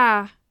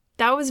 Yeah,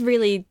 that was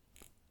really.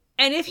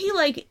 And if he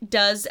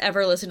does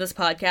ever listen to this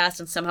podcast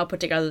and somehow put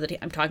together that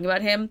I'm talking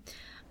about him,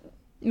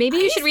 maybe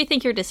you should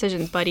rethink your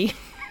decisions, buddy.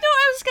 No,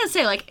 I was gonna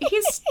say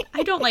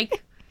I don't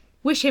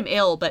wish him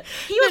ill, but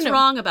he was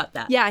wrong about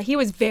that. Yeah, he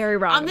was very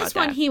wrong on this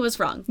one. He was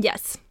wrong.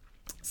 Yes.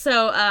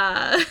 So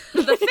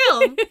the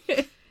film,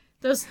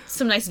 there's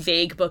some nice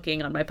vague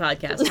booking on my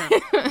podcast.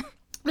 Huh?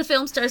 The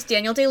film stars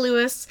Daniel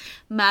Day-Lewis,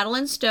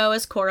 Madeline Stowe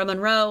as Cora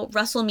Monroe,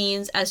 Russell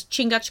Means as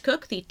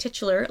Chingachgook, the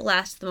titular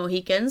Last of the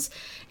Mohicans,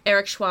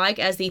 Eric Schweig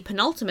as the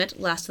penultimate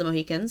Last of the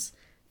Mohicans.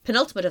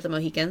 Penultimate of the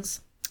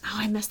Mohicans. Oh,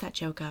 I messed that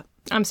joke up.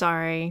 I'm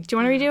sorry. Do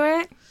you want to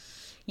redo it?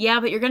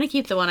 Yeah, but you're going to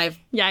keep the one I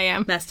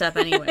am messed up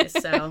anyway,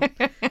 so.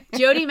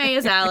 Jodie May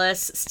as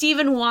Alice,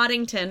 Stephen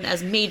Waddington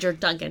as Major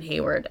Duncan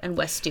Hayward, and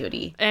Wes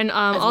Studi. And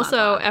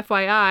also,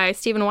 FYI,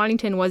 Stephen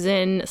Waddington was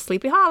in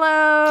Sleepy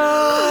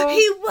Hollow.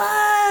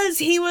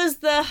 He was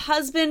the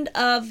husband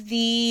of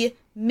the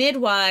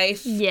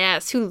midwife.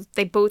 Yes, who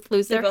they both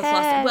lose their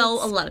heads.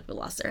 A lot of people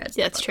lost their heads.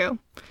 Yeah, that's true.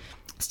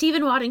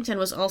 Stephen Waddington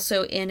was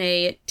also in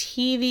a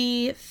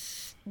TV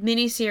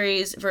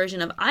miniseries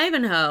version of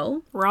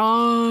Ivanhoe.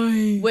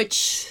 Right.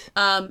 Which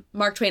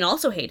Mark Twain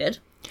also hated.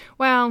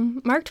 Well,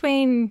 Mark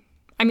Twain,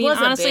 I mean,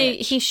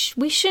 honestly,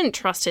 we shouldn't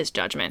trust his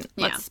judgment.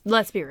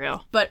 Let's be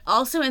real. But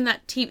also in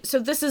that TV, so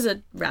this is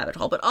a rabbit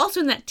hole, but also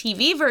in that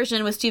TV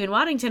version with Stephen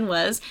Waddington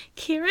was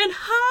Kieran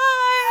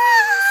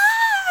Hines.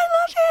 I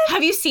love it.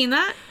 Have you seen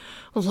that?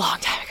 A long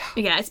time ago.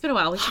 Yeah, it's been a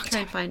while. We should try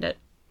and find it.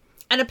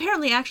 And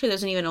apparently, actually,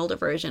 there's an even older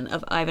version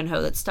of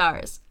Ivanhoe that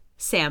stars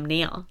Sam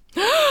Neill.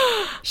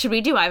 Should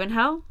we do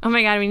Ivanhoe? Oh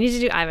my god, we need to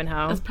do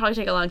Ivanhoe. It'll probably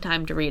take a long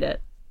time to read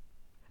it.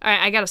 All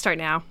right, I gotta start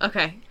now.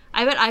 Okay.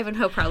 I bet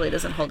Ivanhoe probably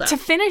doesn't hold up. To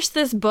finish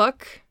this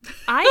book,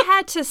 I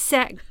had to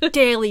set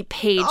daily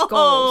page goals.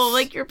 Oh,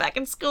 like you're back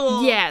in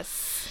school.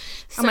 Yes.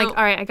 So, I'm like,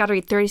 all right, I gotta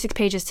read 36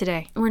 pages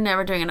today. We're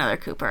never doing another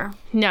Cooper.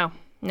 No,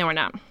 we're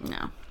not.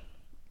 No.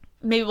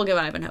 Maybe we'll give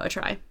Ivanhoe a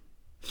try.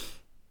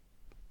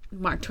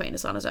 Mark Twain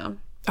is on his own.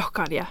 Oh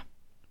god, yeah.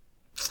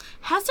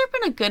 Has there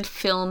been a good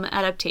film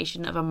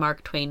adaptation of a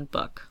Mark Twain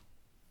book?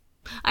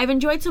 I've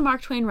enjoyed some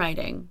Mark Twain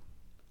writing,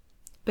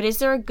 but is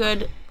there a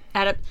good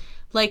there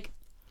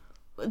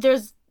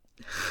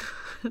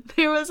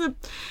was a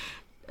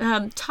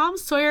Tom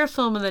Sawyer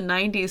film in the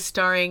 90s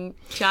starring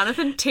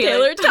Jonathan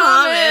Taylor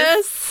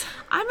Thomas.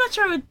 I'm not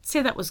sure I would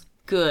say that was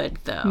good,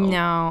 though.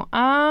 No.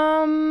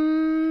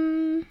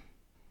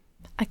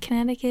 A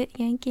Connecticut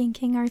Yankee in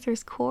King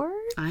Arthur's Court?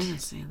 I didn't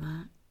say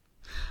that.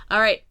 All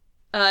right.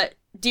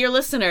 Dear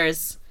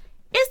listeners,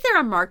 Is there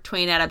a Mark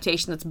Twain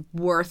adaptation that's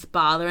worth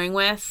bothering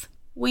with?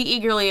 We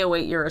eagerly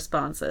await your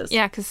responses.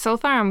 Yeah, because so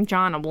far I'm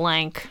drawing a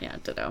blank. Yeah,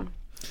 ditto.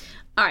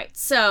 All right,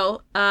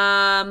 so,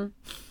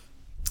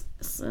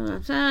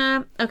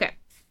 okay.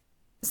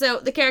 So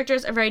the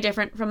characters are very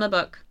different from the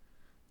book,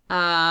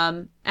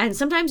 and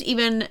sometimes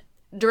even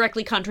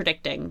directly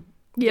contradicting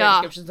the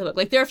descriptions of the book.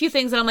 Like, there are a few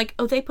things that I'm like,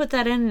 oh, they put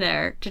that in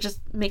there to just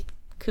make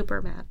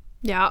Cooper mad.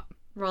 Yeah.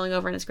 Rolling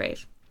over in his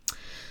grave.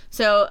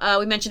 So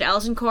we mentioned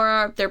Alice and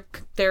Cora.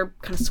 They're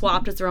kind of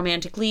swapped as the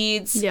romantic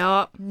leads.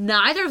 Yeah.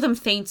 Neither of them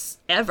faints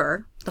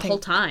ever the whole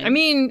time. I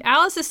mean,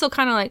 Alice is still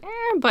kind of like,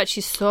 but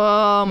she's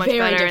so much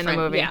better in the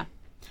movie. Yeah.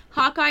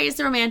 Hawkeye is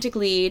the romantic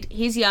lead.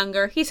 He's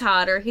younger. He's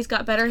hotter. He's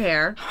got better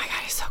hair. Oh my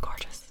god, he's so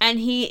gorgeous. And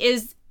he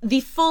is the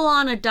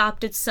full-on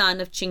adopted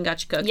son of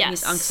Chingachgook. Yes.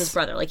 He's Unks's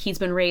brother. Like, he's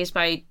been raised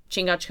by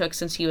Chingachgook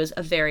since he was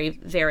a very,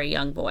 very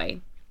young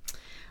boy.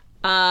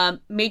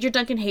 Major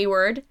Duncan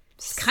Hayward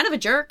is kind of a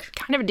jerk.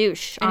 Kind of a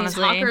douche,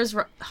 honestly. And he's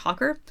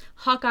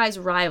Hawkeye's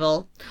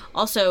rival.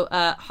 Also,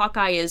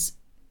 Hawkeye is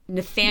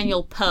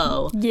Nathaniel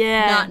Poe.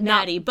 Yeah. Not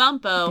Natty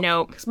Bumpo.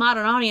 Nope. Because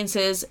modern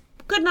audiences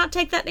could not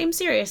take that name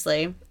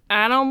seriously.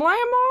 I don't blame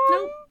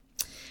him.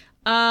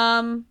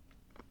 Nope.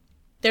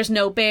 There's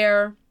no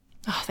bear.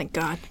 Oh, thank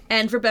God.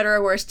 And for better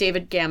or worse,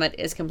 David Gamet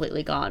is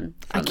completely gone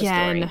from the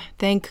story.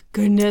 Thank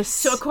goodness.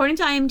 So according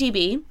to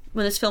IMDb,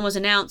 when this film was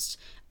announced,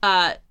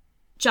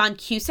 John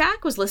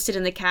Cusack was listed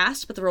in the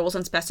cast, but the role was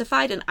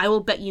unspecified, and I will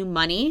bet you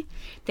money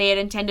they had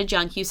intended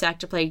John Cusack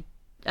to play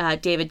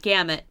David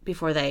Gamet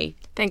before they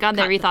Thank God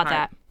they rethought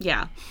that.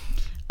 Yeah.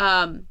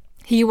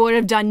 He would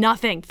have done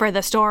nothing for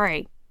the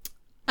story.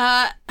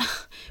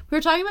 We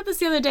were talking about this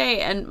the other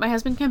day, and my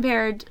husband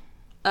compared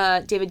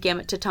David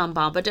Gamet to Tom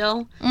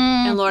Bombadil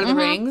in Lord of the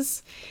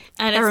Rings.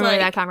 And I remember like,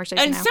 that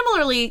conversation And now.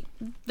 Similarly,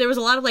 there was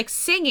a lot of like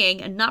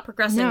singing and not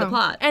progressing the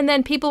plot. And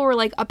then people were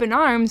like up in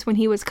arms when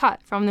he was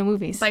cut from the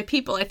movies. By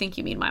people, I think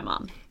you mean my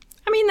mom.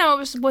 I mean, no,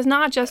 it was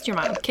not just your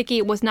mom. Kiki,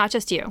 it was not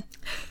just you.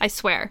 I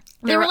swear.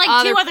 There were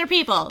like two other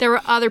people. There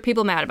were other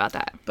people mad about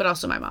that. But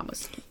also my mom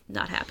was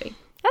not happy.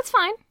 That's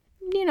fine.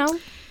 You know.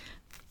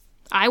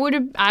 I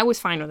was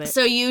fine with it.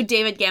 So you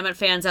David Gamet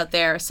fans out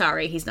there,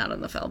 sorry, he's not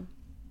in the film.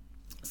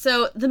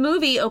 So the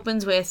movie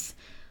opens with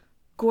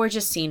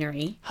gorgeous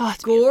scenery,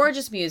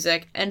 gorgeous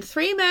music, and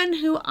three men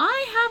who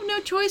I have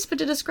no choice but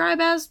to describe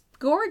as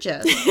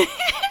gorgeous,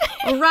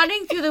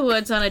 running through the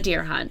woods on a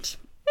deer hunt.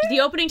 The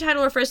opening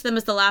title refers to them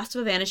as the last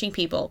of a vanishing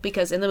people,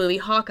 because in the movie,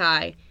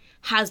 Hawkeye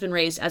has been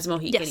raised as a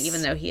Mohican,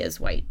 even though he is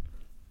white.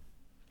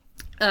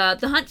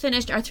 The hunt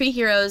finished, our three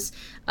heroes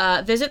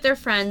visit their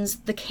friends,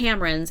 the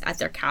Camerons, at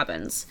their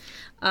cabins.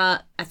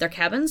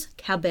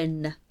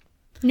 Cabin.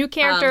 New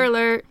character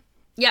alert.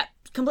 Yep.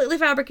 Completely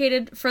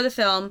fabricated for the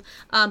film,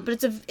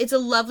 but it's a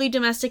lovely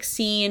domestic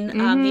scene.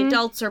 The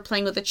adults are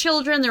playing with the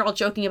children. They're all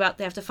joking about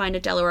they have to find a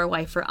Delaware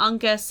wife for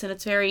Uncas, and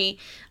it's very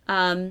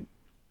homey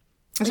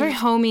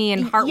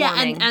and heartwarming.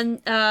 Yeah,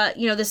 and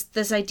you know,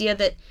 this idea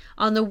that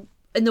in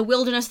the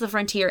wilderness of the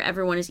frontier,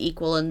 everyone is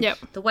equal, and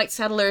the white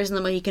settlers and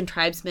the Mohican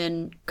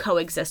tribesmen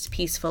coexist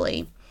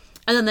peacefully.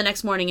 And then the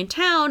next morning in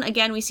town,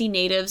 again, we see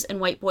natives and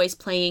white boys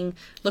playing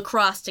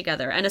lacrosse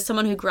together. And as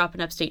someone who grew up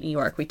in upstate New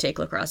York, we take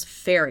lacrosse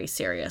very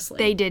seriously.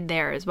 They did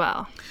there as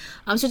well.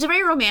 So it's a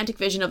very romantic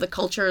vision of the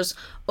cultures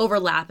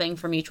overlapping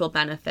for mutual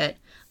benefit.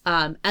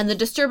 And the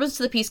disturbance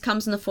to the piece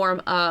comes in the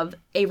form of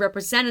a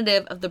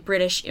representative of the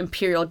British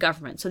imperial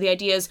government. So the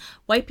idea is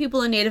white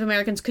people and Native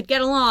Americans could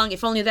get along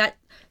if only that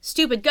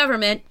stupid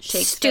government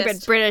shakes Stupid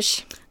fist.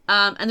 British.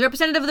 And the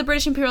representative of the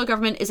British imperial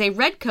government is a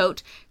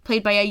redcoat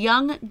played by a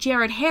young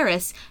Jared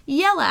Harris,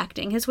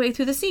 yell-acting his way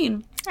through the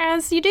scene.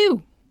 As you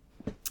do.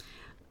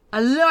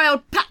 A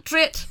loyal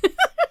patriot.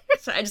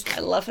 So I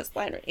love his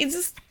line. He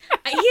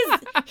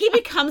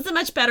becomes a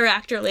much better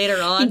actor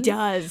later on. He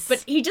does.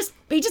 But he just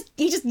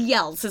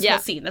yells his whole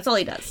scene. That's all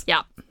he does.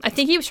 Yeah. I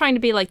think he was trying to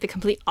be like the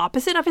complete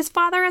opposite of his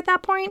father at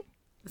that point.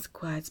 It's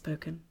quiet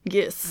spoken.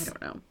 Yes. I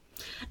don't know.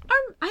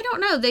 I don't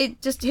know.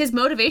 His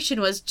motivation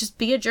was just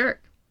be a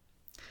jerk.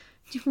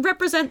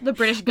 Represent the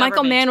British government.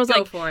 Michael Mann was Go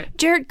like, for it.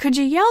 Jared, could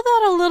you yell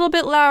that a little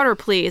bit louder,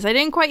 please? I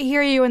didn't quite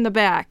hear you in the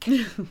back.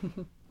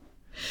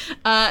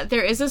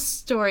 There is a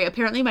story.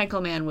 Apparently,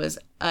 Michael Mann was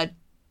a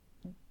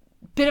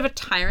bit of a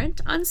tyrant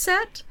on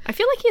set. I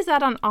feel like he's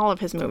that on all of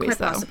his movies, Quite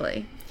though.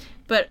 Possibly.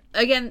 But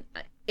again,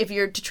 if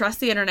you're to trust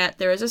the internet,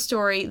 there is a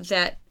story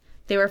that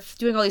they were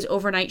doing all these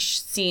overnight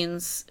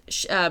shoots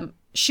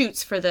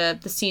for the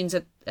scenes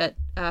at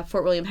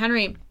Fort William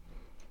Henry.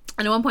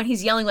 And at one point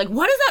he's yelling like,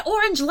 "What is that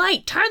orange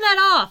light? Turn that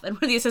off!" And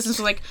one of the assistants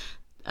was like,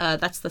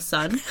 "That's the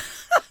sun,"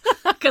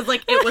 because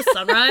like it was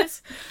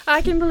sunrise.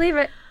 I can believe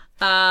it.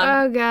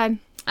 Oh god.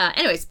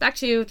 Anyways, back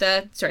to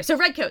the story. So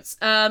redcoats.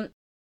 An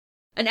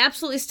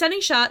absolutely stunning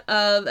shot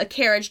of a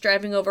carriage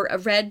driving over a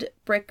red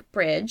brick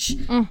bridge.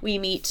 We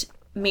meet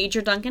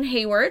Major Duncan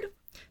Hayward,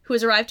 who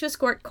has arrived to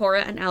escort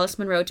Cora and Alice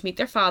Munro to meet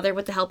their father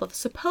with the help of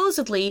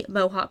supposedly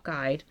Mohawk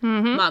guide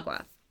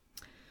Magua.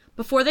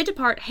 Before they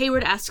depart,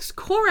 Hayward asks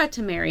Cora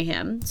to marry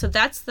him. So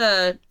that's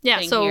the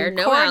thing so here.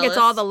 No Cora Alice. gets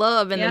all the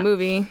love in the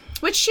movie.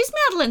 Which she's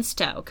Madeline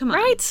Stowe. Come on.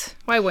 Right?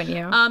 Why wouldn't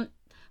you?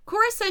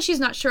 Cora says she's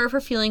not sure if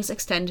her feelings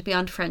extend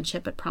beyond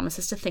friendship, but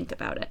promises to think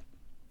about it.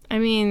 I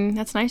mean,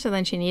 that's nicer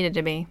than she needed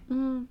to be.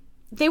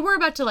 They were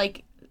about to,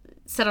 like,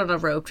 set on a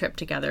road trip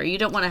together. You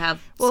don't want to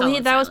have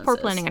that was poor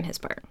planning on his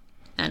part.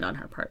 And on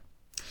her part.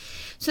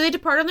 So they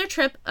depart on their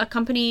trip,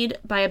 accompanied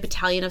by a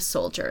battalion of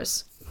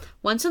soldiers.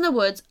 Once in the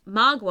woods,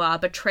 Magua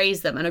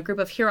betrays them, and a group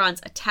of Hurons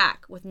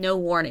attack with no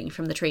warning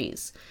from the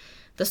trees.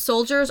 The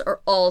soldiers are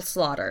all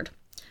slaughtered.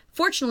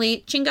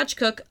 Fortunately,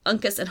 Chingachgook,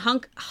 Uncas, and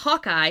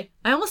Hawkeye...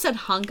 I almost said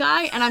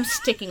Hunkai, and I'm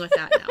sticking with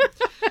that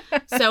now.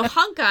 So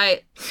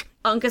Hunkai,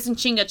 Uncas, and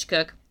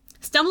Chingachgook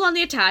stumble on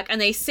the attack,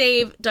 and they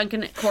save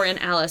Duncan, Cora,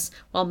 and Alice,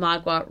 while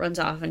Magua runs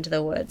off into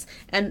the woods.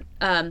 And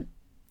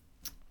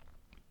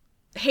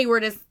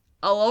Hayward is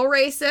a little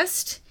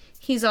racist.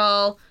 He's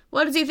all,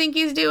 what does he think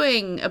he's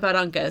doing about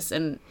Uncas?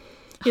 And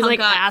he's like,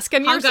 ask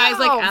him yourself. Hunkai's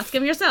like, ask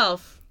him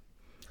yourself.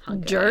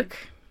 Hunkai. Jerk.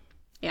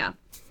 Yeah.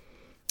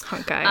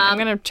 Hunkai. I'm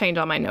going to change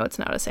all my notes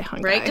now to say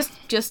Hunkai. Right?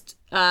 Just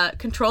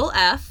Control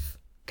F,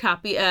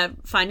 copy,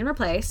 find and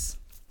replace.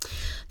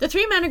 The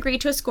three men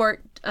agreed to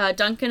escort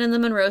Duncan and the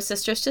Monroe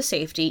sisters to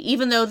safety,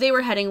 even though they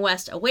were heading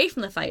west away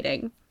from the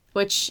fighting,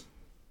 which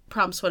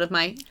prompts one of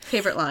my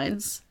favorite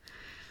lines.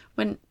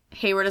 When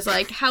Hayward is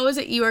like, how is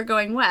it you are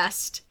going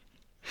west?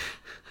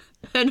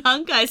 And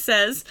Hunkai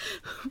says,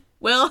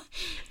 well,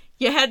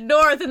 you head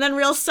north and then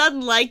real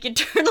sudden like you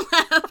turn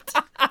left.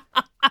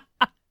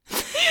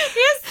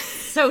 He's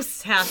so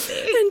sassy.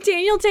 And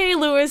Daniel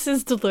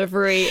Day-Lewis's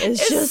delivery is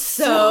just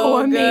so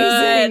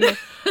amazing.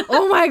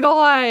 Oh my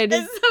God.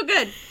 It's so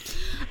good.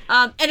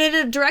 And in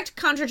a direct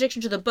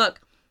contradiction to the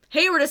book,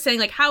 Hayward is saying,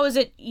 like, how is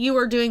it you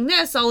are doing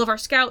this? All of our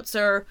scouts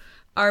are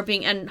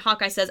being... And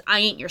Hawkeye says, I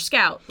ain't your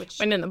scout.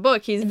 And in the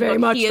book, he's very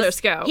much their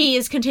scout. He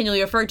is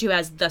continually referred to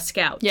as the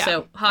scout. Yeah.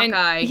 So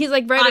Hawkeye, and he's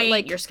like, right, I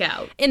ain't your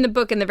scout. In the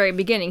book, in the very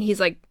beginning, he's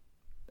like,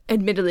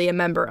 admittedly a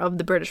member of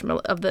the British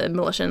of the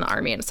militia and the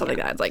army and stuff like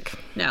that. It's like,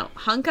 no,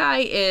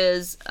 Hunkai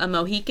is a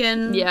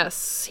Mohican.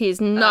 Yes,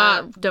 he's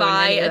not doing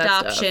by any of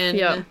that adoption.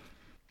 Stuff. Yeah.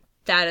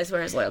 That is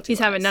where his loyalty He's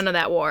having none of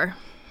that war.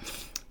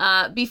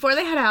 Before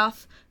they head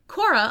off,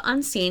 Cora,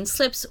 unseen,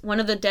 slips one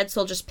of the dead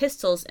soldier's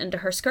pistols into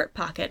her skirt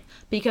pocket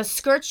because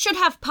skirts should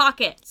have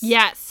pockets.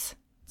 Yes.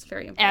 It's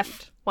very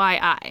important.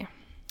 FYI.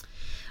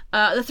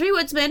 The three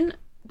woodsmen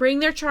bring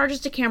their charges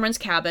to Cameron's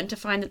cabin to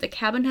find that the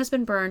cabin has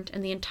been burned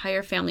and the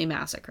entire family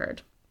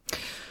massacred.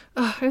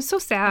 Oh, it was so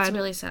sad. It's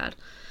really sad.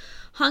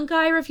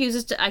 Hunkai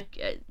refuses to...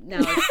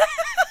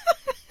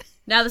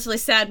 Now this really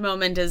sad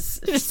moment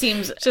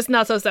seems... It's just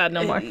not so sad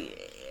no more.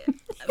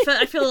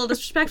 I feel a little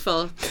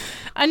disrespectful.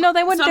 I know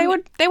they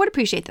would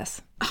appreciate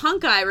this.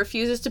 Hunkai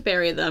refuses to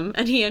bury them,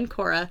 and he and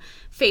Cora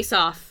face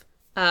off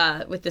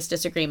with this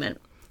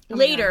disagreement.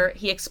 Later,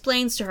 he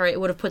explains to her it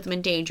would have put them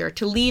in danger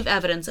to leave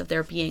evidence of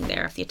their being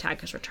there if the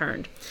attackers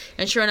returned.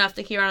 And sure enough,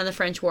 the Huron and the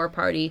French war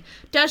party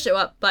does show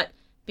up, but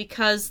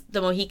because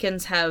the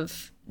Mohicans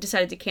have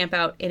decided to camp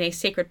out in a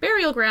sacred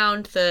burial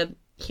ground, the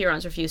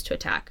Hurons refuse to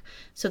attack.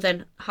 So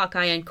then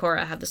Hawkeye and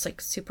Cora have this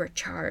like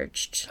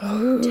supercharged,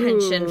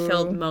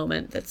 tension-filled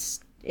moment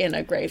that's in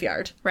a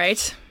graveyard.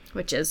 Right.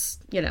 Which is,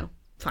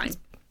 fine.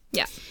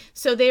 Yeah.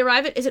 So they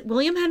arrive at, is it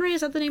William Henry?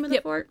 Is that the name of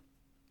the fort?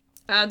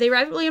 They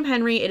arrive at William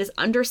Henry. It is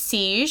under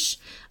siege.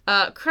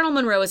 Colonel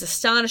Monroe is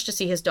astonished to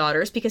see his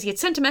daughters because he had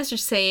sent a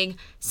message saying,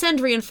 send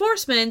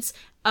reinforcements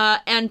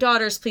and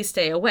daughters, please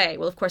stay away.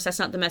 Well, of course, that's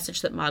not the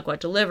message that Magua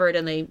delivered,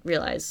 and they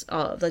realize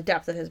the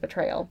depth of his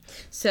betrayal.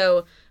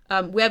 So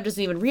Webb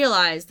doesn't even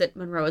realize that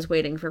Monroe is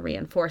waiting for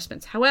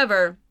reinforcements.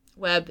 However,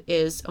 Webb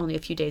is only a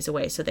few days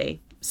away, so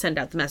they send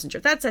out the messenger.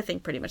 That's, I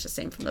think, pretty much the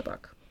same from the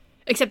book.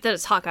 Except that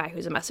it's Hawkeye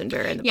who's a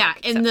messenger in the book. Yeah,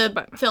 in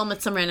the film,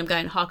 it's some random guy,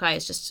 and Hawkeye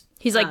is just...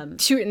 He's like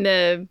shooting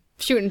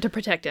to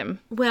protect him.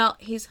 Well,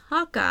 he's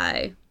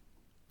Hawkeye,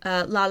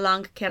 la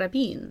langue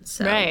carabine.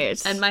 So, right.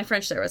 And my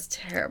French there was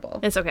terrible.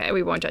 It's okay.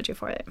 We won't judge you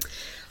for it.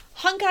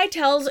 Hawkeye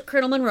tells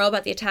Colonel Monroe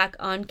about the attack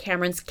on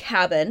Cameron's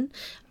cabin.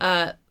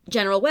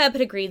 General Webb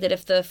had agreed that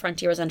if the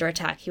frontier was under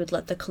attack, he would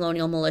let the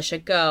colonial militia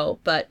go.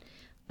 But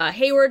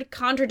Hayward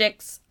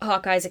contradicts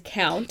Hawkeye's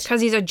account. Because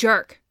he's a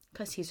jerk.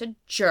 Because he's a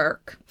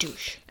jerk.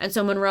 Douche. And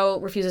so Monroe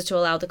refuses to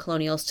allow the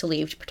colonials to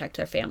leave to protect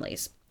their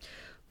families.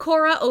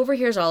 Cora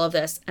overhears all of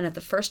this, and at the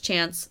first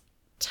chance,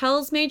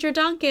 tells Major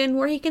Duncan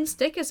where he can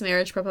stick his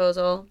marriage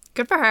proposal.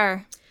 Good for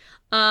her.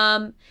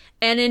 And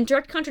in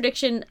direct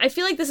contradiction, I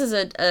feel like this is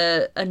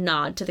a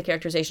nod to the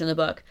characterization in the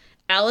book.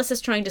 Alice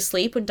is trying to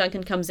sleep when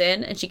Duncan comes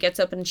in, and she gets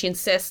up and she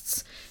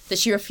insists that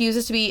she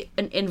refuses to be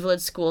an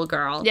invalid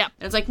schoolgirl. Yeah.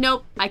 And it's like,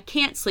 nope, I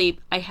can't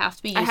sleep. I have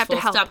to be useful. I have to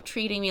help. Stop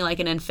treating me like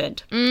an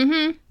infant.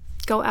 Mm-hmm.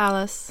 Go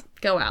Alice.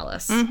 Go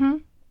Alice. Mm-hmm.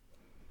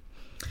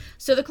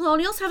 So the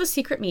colonials have a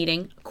secret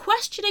meeting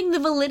questioning the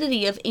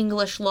validity of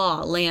English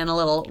law, laying a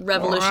little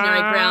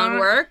revolutionary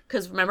groundwork.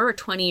 Because remember, we're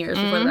 20 years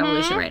before the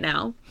revolution right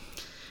now.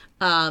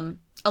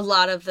 A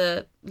lot of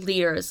the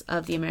leaders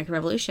of the American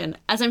Revolution,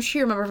 as I'm sure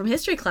you remember from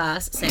history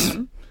class,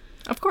 Sam,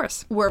 Of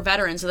course. were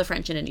veterans of the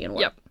French and Indian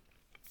War. Yep.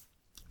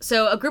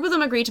 So a group of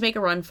them agree to make a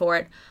run for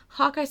it.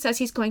 Hawkeye says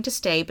he's going to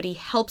stay, but he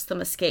helps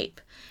them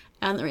escape.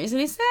 And the reason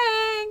he's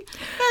staying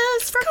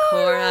is for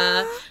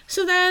Cora.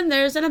 So then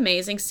there's an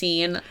amazing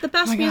scene. The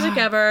best music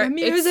ever. The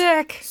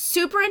music. It's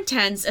super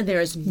intense, and there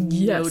is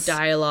no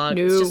dialogue.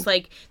 No. It's just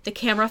like the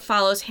camera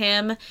follows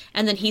him,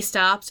 and then he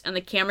stops, and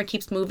the camera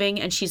keeps moving,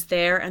 and she's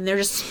there, and they're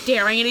just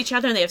staring at each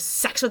other, and they have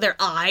sex with their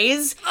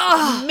eyes.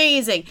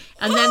 Amazing.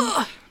 And then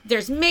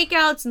there's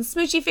makeouts and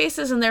smoochy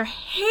faces, and their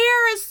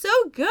hair is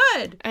so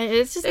good.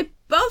 It's just... They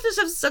both just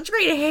have such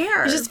great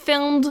hair. It's just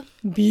filmed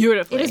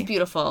beautifully. It is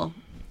beautiful.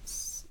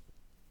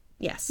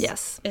 Yes.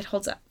 Yes. It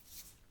holds up.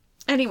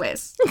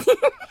 Anyways.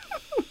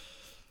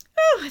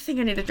 I think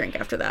I need a drink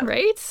after that.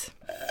 Right?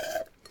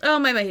 Oh,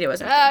 my mojito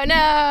wasn't. Oh,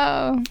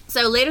 no.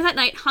 So later that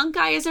night,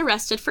 Hawkeye is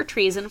arrested for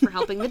treason for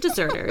helping the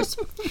deserters.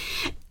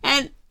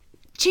 And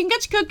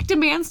Chingachgook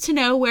demands to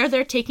know where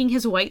they're taking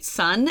his white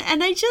son.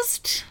 And I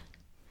just...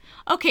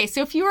 Okay,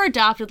 so if you were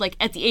adopted, like,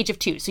 at the age of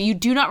 2, so you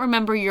do not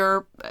remember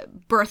your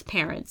birth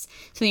parents.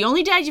 So the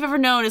only dad you've ever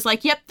known is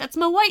like, yep, that's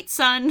my white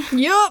son. Yep.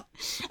 I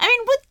mean,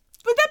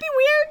 would that be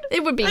weird?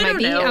 It would be, I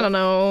maybe. I don't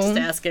know. Just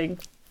asking.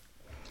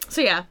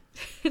 So yeah,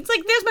 it's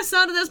like, there's my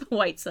son and there's my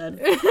white son.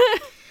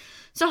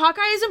 So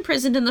Hawkeye is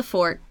imprisoned in the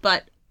fort,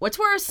 but what's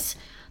worse,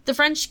 the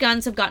French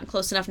guns have gotten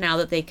close enough now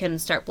that they can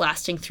start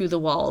blasting through the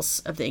walls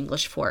of the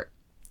English fort.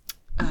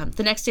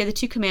 The next day, the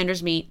two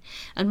commanders meet,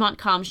 and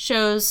Montcalm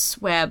shows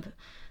shows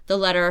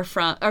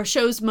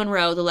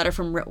Monroe the letter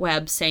from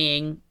Webb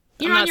saying,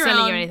 "You're I'm on not your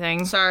sending own. you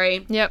anything."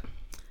 Sorry. Yep.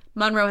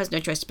 Monroe has no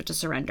choice but to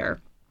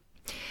surrender.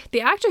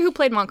 The actor who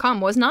played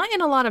Montcalm was not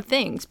in a lot of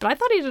things, but I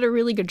thought he did a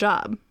really good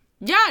job.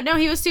 Yeah, no,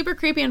 he was super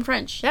creepy in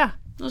French. Yeah.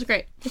 It was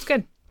great. It's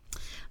good.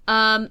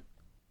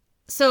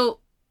 So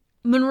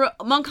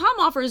Montcalm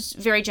offers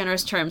very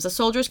generous terms. The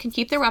soldiers can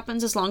keep their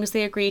weapons as long as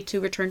they agree to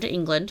return to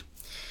England.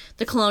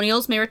 The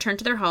colonials may return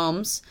to their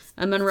homes,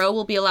 and Monroe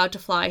will be allowed to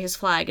fly his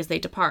flag as they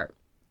depart.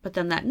 But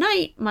then that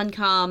night,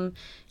 Montcalm,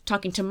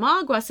 talking to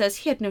Magua, says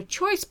he had no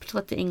choice but to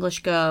let the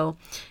English go.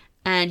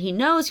 And he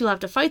knows he'll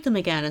have to fight them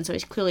again, and so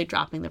he's clearly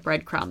dropping the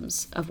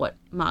breadcrumbs of what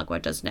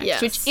Magua does next,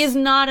 Yes. which is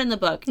not in the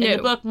book. In No.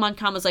 the book,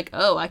 Montcalm is like,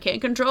 oh, I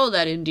can't control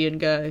that Indian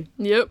guy.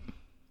 Yep.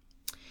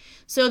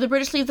 So the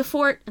British leave the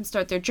fort and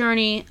start their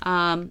journey,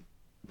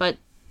 but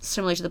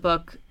similar to the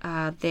book,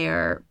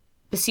 they're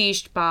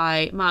besieged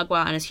by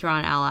Magua and his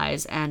Huron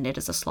allies, and it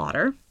is a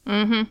slaughter.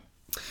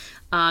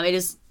 Mm-hmm. It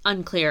is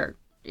unclear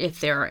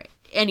if there are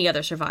any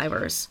other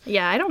survivors.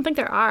 Yeah, I don't think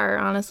there are,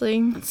 honestly.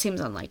 It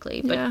seems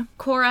unlikely. But Yeah.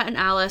 Cora and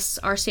Alice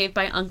are saved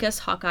by Uncas,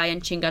 Hawkeye,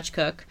 and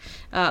Chingachgook.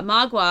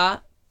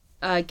 Magua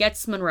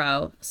gets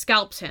Monroe,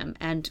 scalps him,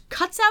 and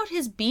cuts out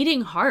his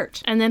beating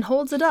heart. And then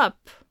holds it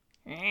up.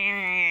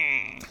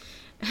 If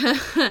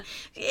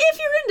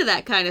you're into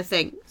that kind of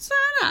thing. So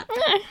not.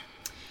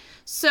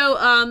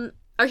 So,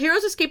 our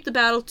heroes escape the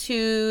battle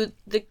to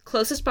the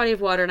closest body of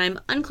water, and I'm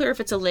unclear if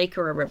it's a lake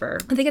or a river.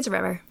 I think it's a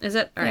river. Is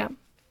it? All right. Yeah.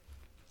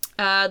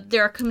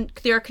 There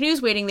are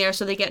canoes waiting there,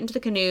 so they get into the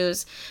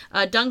canoes.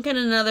 Duncan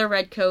and another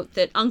redcoat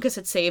that Uncas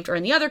had saved are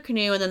in the other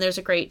canoe, and then there's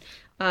a great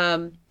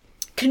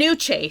canoe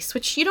chase,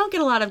 which you don't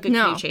get a lot of good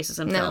canoe chases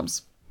in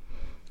films.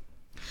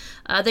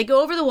 They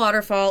go over the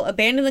waterfall,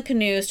 abandon the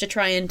canoes to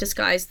try and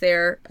disguise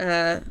their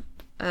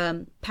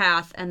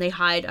path, and they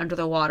hide under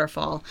the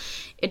waterfall.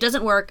 It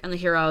doesn't work, and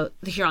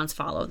the Hurons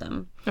follow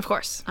them. Of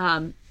course.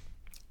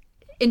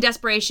 In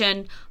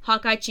desperation,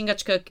 Hawkeye,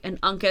 Chingachgook,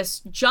 and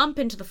Uncas jump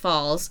into the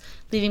falls,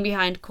 leaving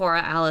behind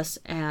Cora, Alice,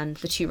 and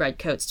the two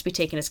redcoats to be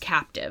taken as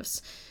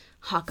captives.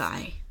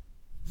 Hawkeye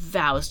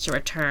vows to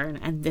return,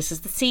 and this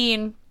is the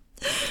scene.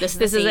 This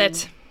is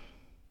it.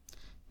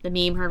 The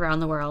meme heard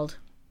around the world.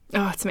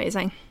 Oh, it's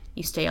amazing.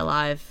 You stay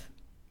alive.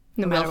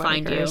 No matter we'll what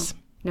find occurs.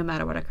 you. No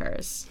matter what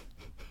occurs.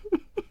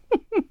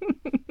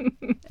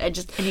 And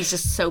he's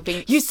just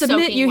soaping. You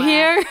submit, you wet.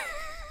 hear?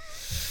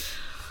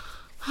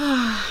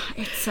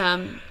 It's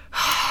so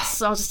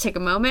I'll just take a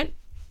moment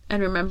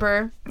and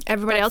remember.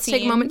 Everybody else scene.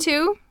 take a moment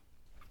too.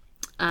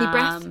 Deep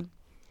breath.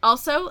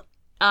 Also,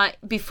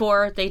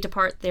 before they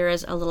depart, there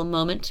is a little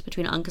moment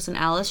between Uncas and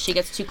Alice. She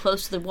gets too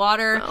close to the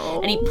water,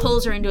 and he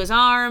pulls her into his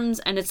arms,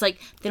 and it's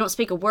like they don't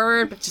speak a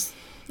word, but just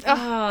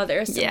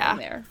there's something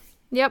there.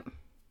 Yep.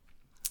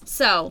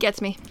 So Gets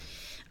me.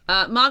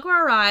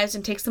 Magua arrives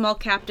and takes them all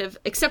captive,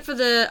 except for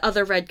the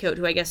other redcoat,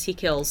 who I guess he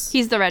kills.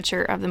 He's the red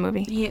shirt of the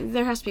movie.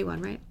 There has to be one,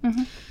 right?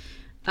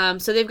 Mm-hmm.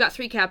 So they've got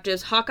 3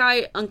 captives.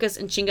 Hawkeye, Uncas,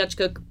 and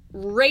Chingachgook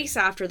race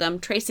after them,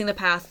 tracing the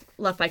path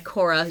left by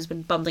Cora, who's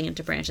been bumping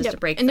into branches to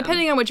break And them.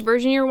 depending on which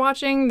version you're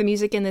watching, the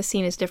music in this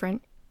scene is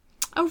different.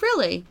 Oh,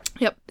 really?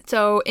 Yep.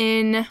 So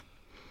in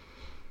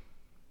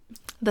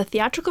the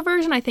theatrical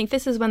version, I think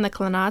this is when the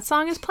Clannad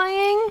song is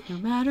playing. No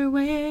matter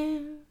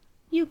where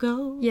you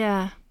go.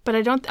 Yeah. But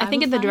I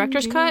think in the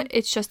director's cut,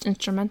 it's just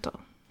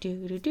instrumental. Yeah.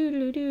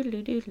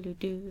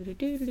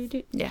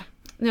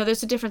 No,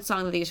 there's a different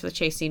song that they use for the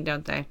chase scene,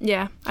 don't they?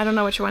 Yeah. I don't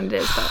know which one it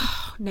is, but...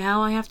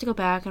 Now I have to go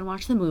back and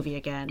watch the movie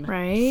again.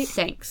 Right?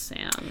 Thanks,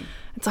 Sam.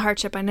 It's a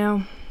hardship, I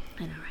know.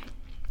 I know, right?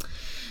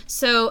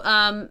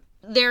 So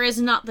there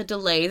is not the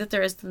delay that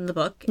there is in the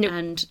book, Nope.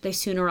 and they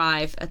soon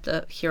arrive at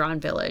the Huron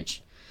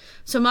village.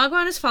 So Magua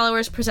and his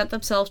followers present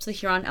themselves to the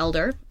Huron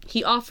elder.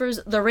 He offers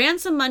the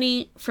ransom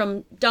money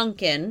from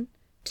Duncan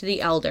to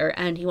the elder,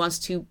 and he wants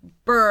to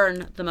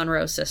burn the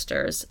Monroe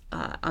sisters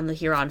on the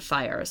Huron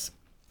fires.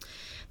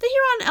 The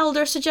Huron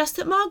elder suggests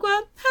that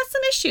Magua has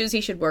some issues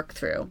he should work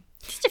through.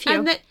 Just a few.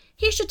 And that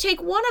he should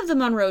take one of the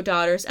Monroe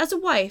daughters as a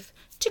wife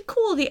to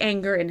cool the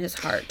anger in his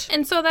heart.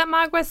 And so that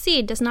Magua's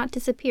seed does not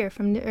disappear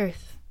from the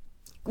earth.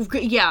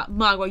 Yeah,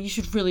 Magua, you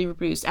should really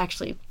reproduce.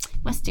 Actually,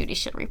 West Duty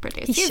should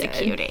reproduce. He's a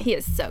cutie. He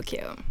is so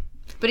cute.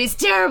 But he's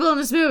terrible in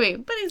this movie.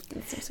 But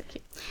he's so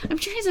cute. I'm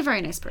sure he's a very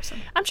nice person.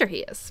 I'm sure he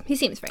is. He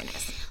seems very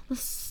nice.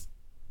 Let's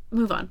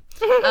move on.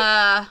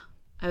 I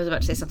was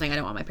about to say something I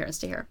don't want my parents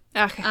to hear.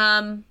 Okay.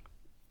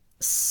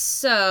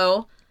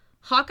 So,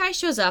 Hawkeye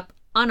shows up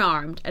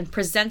unarmed and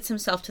presents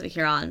himself to the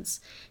Hurons.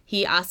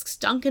 He asks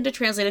Duncan to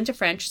translate into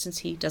French since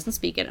he doesn't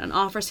speak it, and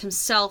offers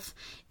himself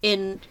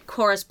in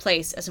Cora's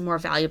place as a more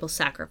valuable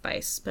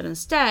sacrifice. But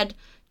instead,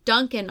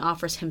 Duncan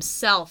offers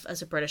himself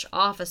as a British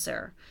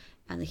officer,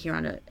 and the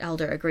Huron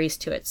elder agrees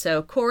to it.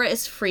 So Cora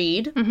is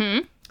freed.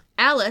 Mm-hmm.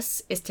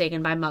 Alice is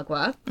taken by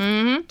Magua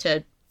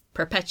to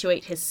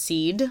perpetuate his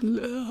seed.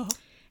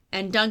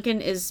 And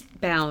Duncan is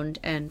bound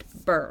and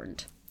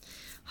burned.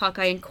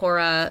 Hawkeye and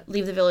Cora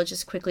leave the village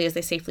as quickly as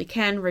they safely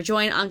can,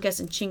 rejoin Uncas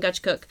and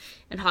Chingachgook,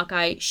 and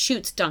Hawkeye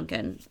shoots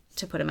Duncan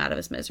to put him out of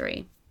his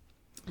misery.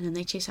 And then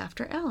they chase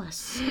after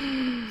Alice.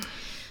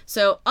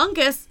 So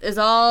Uncas is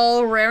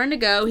all raring to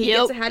go. He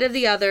gets ahead of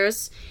the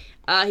others.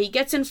 He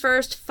gets in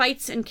first,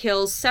 fights and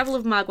kills several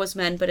of Magua's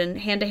men, but in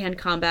hand-to-hand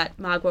combat,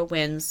 Magua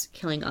wins,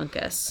 killing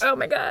Uncas. Oh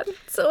my god,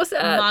 so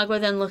sad.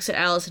 Magua then looks at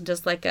Alice and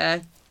does like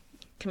a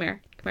come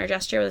here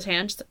gesture with his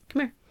hand. She's like,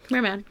 come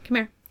here, man, come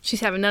here.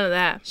 She's having none of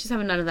that. She's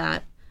having none of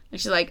that. And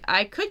she's like,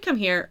 I could come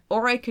here,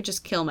 or I could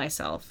just kill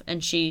myself.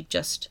 And she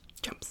just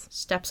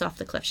steps off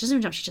the cliff. She doesn't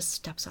even jump, she just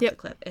steps off the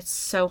cliff. It's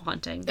so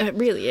haunting. It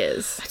really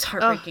is. It's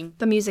heartbreaking.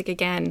 The music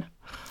again.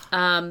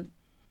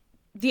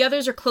 The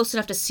others are close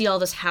enough to see all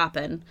this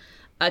happen.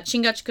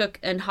 Chingachgook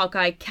and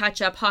Hawkeye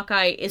catch up.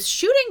 Hawkeye is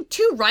shooting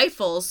 2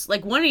 rifles,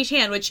 like one in each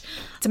hand, which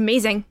It's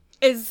amazing.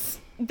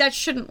 that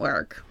shouldn't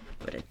work,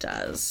 but it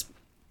does.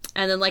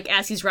 And then, like,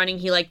 as he's running,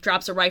 he, like,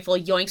 drops a rifle,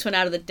 yoinks one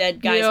out of the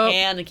dead guy's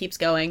hand, and keeps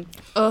going.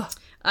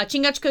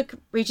 Chingachgook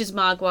reaches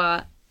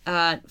Magua,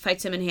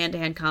 fights him in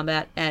hand-to-hand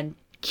combat, and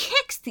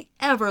kicks the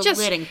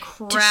ever-living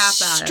crap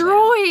out of him.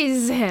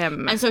 Destroys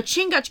him. And so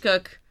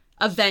Chingachgook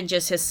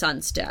avenges his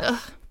son's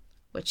death,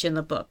 which in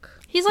the book...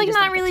 He's, like,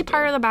 not really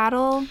part of the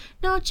battle.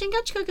 No,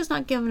 Chingachgook is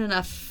not given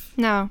enough...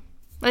 No.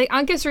 Like,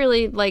 Uncas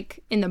really,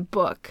 like, in the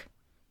book,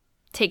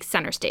 takes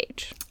center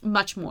stage.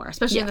 Much more,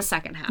 especially in the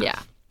second half. Yeah.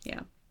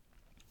 Yeah.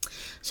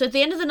 So at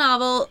the end of the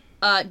novel,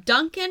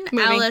 Duncan,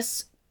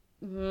 Alice...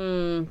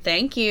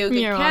 thank you. Good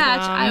You're catch.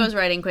 welcome. I was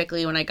writing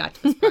quickly when I got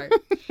to this part.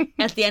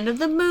 At the end of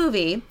the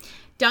movie,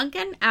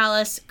 Duncan,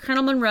 Alice,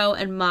 Colonel Monroe,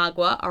 and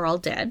Magua are all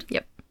dead.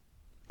 Yep.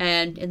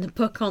 And in the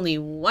book, only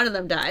one of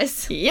them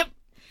dies. Yep.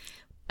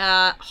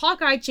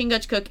 Hawkeye,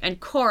 Chingachgook, and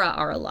Cora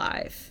are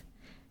alive.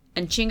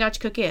 And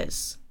Chingachgook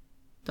is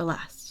the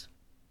last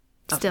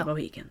of the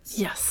Mohicans.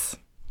 Yes.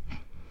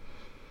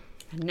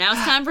 And now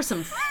it's time for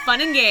some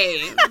fun and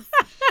games.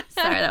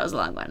 Sorry, that was a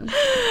long one.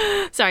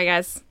 Sorry,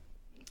 guys.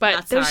 But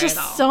Not there's sorry just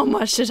at all. so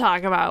much to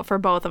talk about for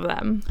both of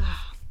them.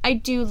 I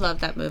do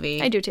love that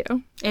movie. I do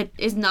too. It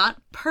is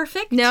not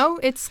perfect. No,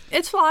 it's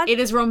flawed. It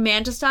is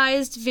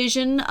romanticized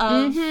vision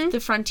of the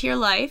frontier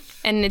life.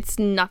 And it's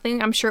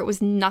nothing, I'm sure it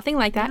was nothing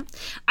like that.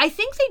 I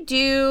think they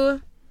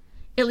do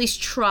at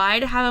least try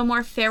to have a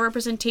more fair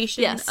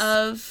representation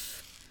of,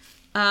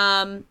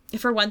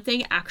 for one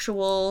thing,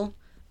 actual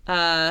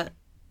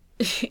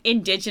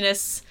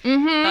indigenous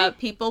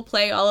people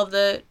play all of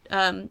the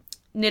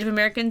Native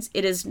Americans.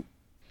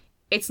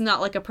 It's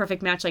not like a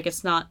perfect match. Like,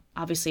 it's not,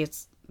 obviously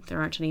there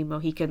aren't any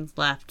Mohicans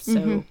left.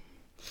 So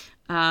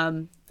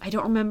I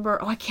don't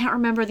remember. I can't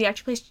remember the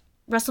actual place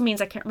Russell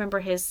means. I can't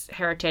remember his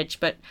heritage,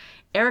 but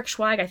Eric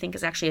Schweig, I think,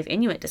 is actually of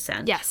Inuit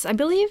descent. Yes, I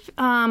believe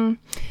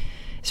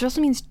is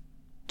Russell means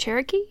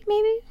Cherokee,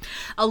 maybe?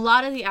 A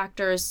lot of the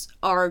actors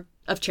are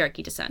of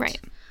Cherokee descent. Right.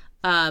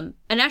 And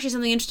actually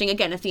something interesting,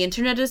 again, if the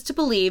internet is to be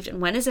believed,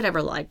 and when has it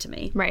ever lied to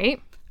me?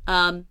 Right.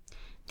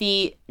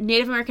 The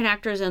Native American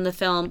actors in the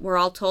film were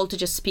all told to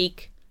just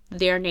speak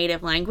their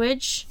native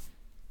language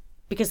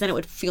because then it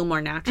would feel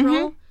more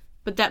natural.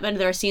 But that meant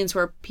there are scenes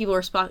where people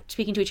were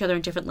speaking to each other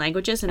in different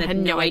languages and had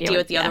no idea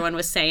what the other one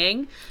was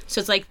saying. So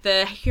it's like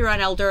the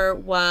Huron elder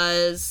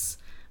was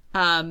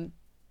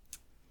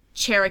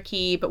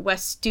Cherokee, but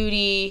West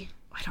Duty,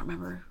 I don't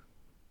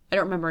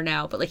remember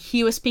now, but like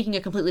he was speaking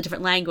a completely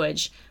different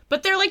language.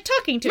 But they're like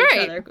talking to each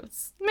other.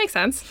 Makes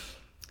sense.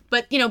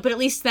 But, but at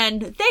least then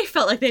they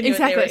felt like they knew what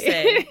they were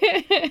saying.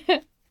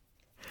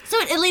 So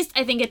it at least,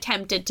 I think,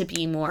 attempted to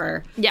be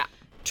more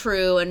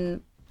true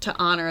and to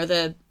honor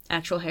the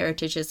actual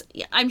heritages.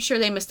 I'm sure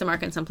they missed the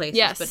mark in some places,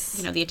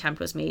 but, the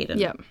attempt was made.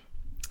 And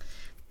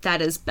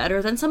that is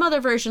better than some other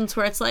versions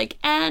where it's like,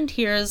 and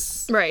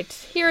here's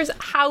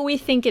how we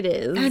think it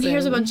is. And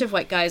here's a bunch of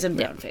white guys in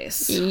brown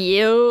face.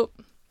 Yep.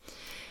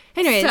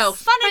 Anyways, so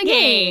fun and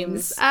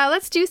games.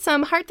 Let's do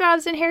some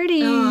heartthrobs and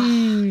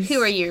hairdies. Who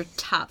are your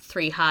top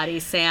 3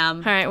 hotties, Sam?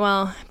 All right,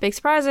 well, big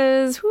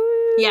surprises. Woo.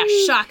 Yeah,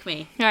 shock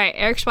me. All right,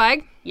 Eric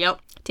Schweig.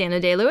 Yep. Dana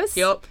Day-Lewis.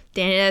 Yep.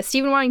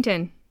 Stephen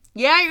Waddington.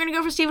 Yeah, you're going to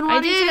go for Stephen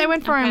Waddington? I did. I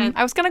went for him.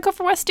 I was going to go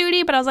for Wes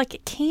Studi, but I was like, I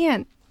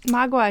can't.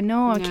 Magua,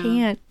 no, I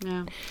can't.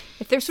 No.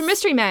 If there's some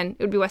Mystery Men,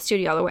 it would be Wes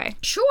Studi all the way.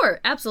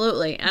 Sure,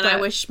 absolutely. And I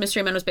wish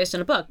Mystery Men was based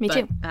on a book. Me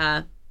too.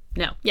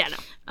 No. Yeah,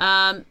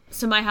 no.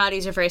 So my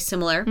hotties are very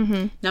similar.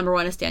 Mm-hmm. Number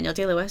 1 is Daniel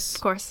Day-Lewis.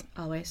 Of course.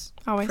 Always.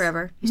 Always.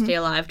 Forever. You stay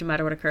alive no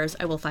matter what occurs.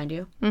 I will find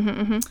you.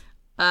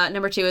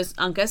 Number 2 is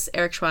Uncas,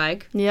 Eric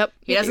Schweig. Yep.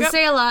 He doesn't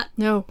say a lot.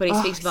 No. But he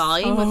speaks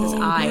volume with his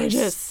eyes.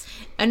 Gorgeous.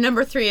 And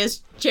number 3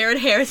 is Jared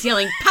Harris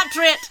yelling,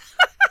 Patriot!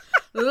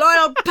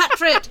 Loyal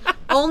Patriot!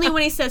 Only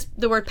when he says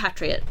the word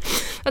Patriot.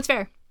 That's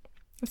fair.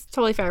 That's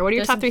totally fair. What are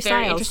your top 3 very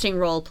styles? Interesting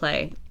role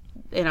play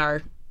in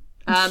our...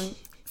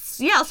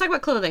 yeah, let's talk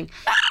about clothing.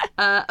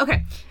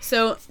 Okay,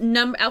 so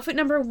outfit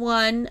number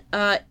 1,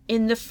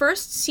 in the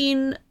first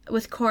scene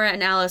with Cora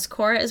and Alice,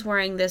 Cora is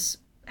wearing this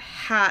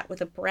hat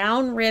with a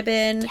brown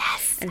ribbon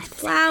and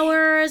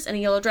flowers and a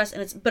yellow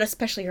dress, but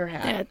especially her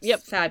hat. Yep.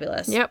 It's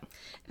fabulous. Yep.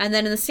 And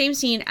then in the same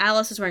scene,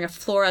 Alice is wearing a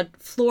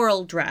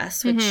floral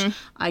dress, which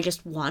I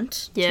just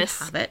want to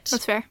have it.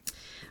 That's fair.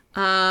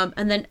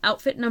 And then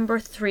outfit number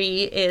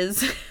 3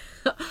 is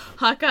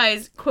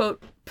Hawkeye's,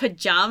 quote,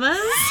 pajamas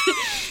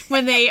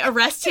when they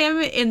arrest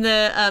him in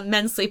the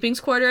men's sleeping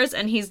quarters,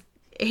 and he's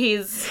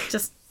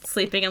just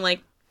sleeping in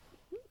like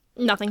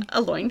nothing,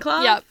 a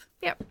loincloth.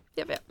 Yep.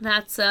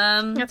 That's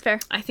fair.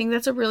 I think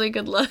that's a really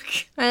good look.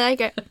 I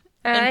like it.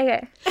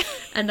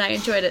 And I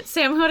enjoyed it.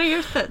 Sam, what are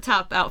your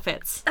top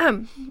outfits?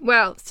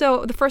 Well,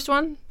 so the first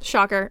one,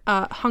 shocker,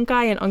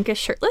 Hawkeye and Uncas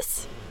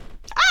shirtless.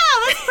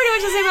 Oh, that's pretty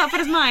much the same outfit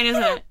as mine,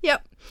 isn't it?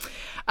 Yep.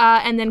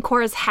 And then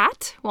Cora's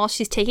hat while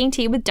she's taking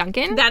tea with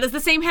Duncan. That is the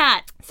same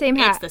hat. Same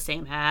hat. It's the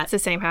same hat. It's the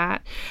same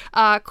hat.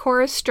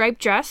 Cora's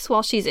striped dress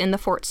while she's in the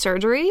fort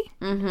surgery.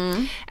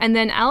 Mm-hmm. And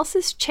then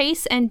Alice's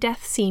chase and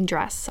death scene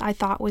dress I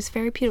thought was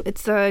very beautiful.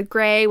 It's the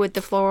gray with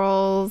the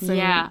florals. And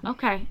yeah.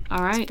 Okay.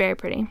 All right. It's very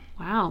pretty.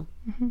 Wow.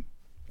 Mm-hmm.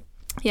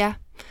 Yeah.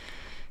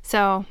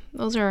 So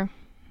that's where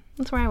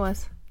I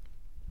was.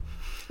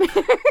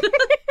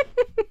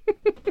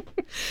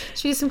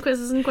 Should we do some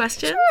quizzes and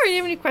questions? Sure. You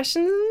have any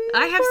questions?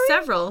 I have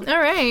several. All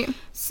right.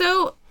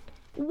 So,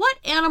 what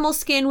animal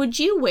skin would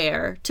you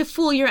wear to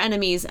fool your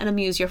enemies and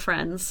amuse your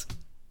friends?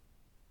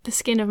 The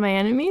skin of my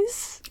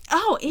enemies?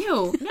 Oh,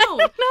 ew. No.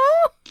 No?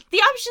 The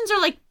options are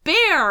like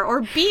bear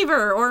or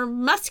beaver or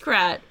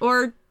muskrat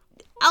or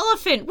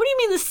elephant. What do you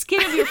mean the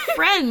skin of your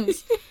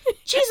friends?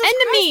 Jesus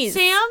Enemies.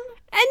 Christ, Sam.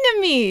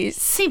 Enemies.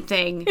 Same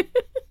thing.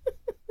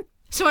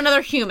 So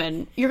another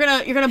human. You're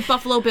gonna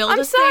Buffalo Bill I'm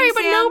this sorry, thing,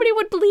 but Sam? nobody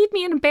would believe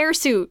me in a bear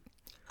suit.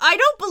 I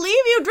don't believe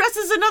you dressed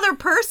as another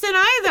person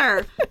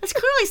either. That's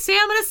clearly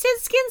Sam in a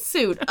skin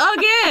suit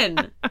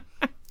again. All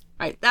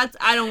right,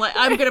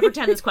 I'm gonna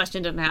pretend this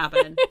question didn't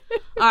happen.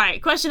 All right,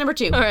 question number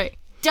 2. All right.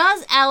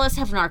 Does Alice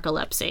have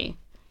narcolepsy?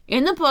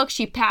 In the book,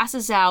 she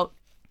passes out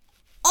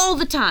all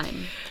the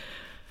time.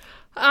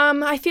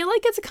 I feel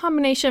like it's a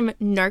combination of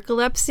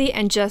narcolepsy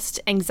and just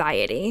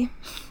anxiety.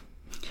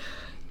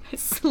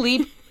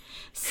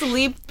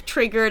 Sleep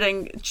triggered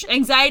and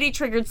anxiety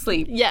triggered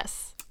sleep.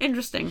 Yes.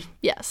 Interesting.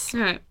 Yes.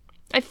 All right.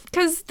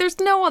 Because there's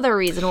no other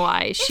reason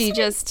why.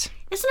 Isn't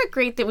it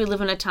great that we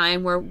live in a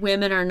time where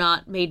women are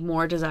not made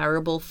more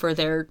desirable for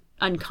their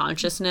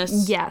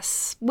unconsciousness?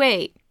 Yes.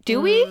 Wait, do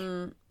we?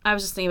 I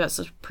was just thinking about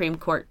Supreme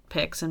Court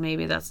picks, and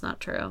maybe that's not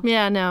true.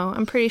 Yeah, no.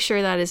 I'm pretty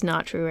sure that is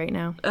not true right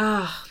now.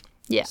 Ugh.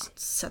 Yeah.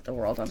 Set the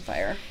world on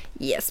fire.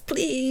 Yes,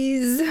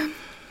 please.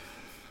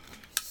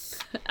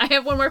 I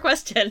have one more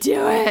question.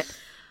 Do it.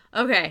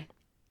 Okay.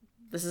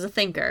 This is a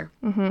thinker.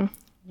 Mm-hmm.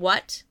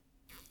 What,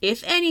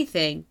 if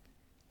anything,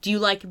 do you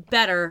like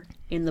better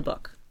in the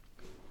book?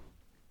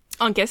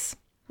 Uncas.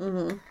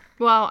 Mm-hmm.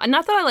 Well,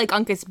 not that I like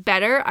Uncas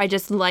better. I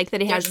just like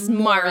that he has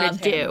more to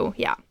do.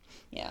 Yeah.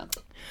 Yeah.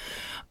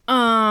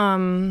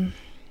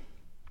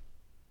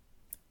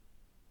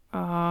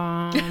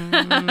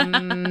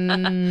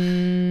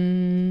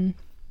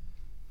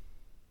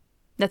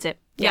 That's it.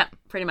 Yeah,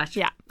 pretty much.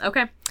 Yeah.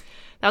 Okay.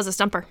 That was a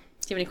stumper. Do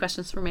you have any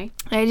questions for me?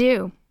 I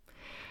do.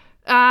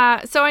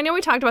 So I know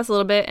we talked about this a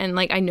little bit, and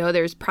I know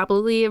there's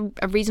probably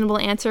a reasonable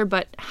answer,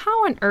 but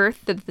how on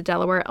earth did the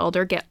Delaware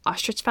Elder get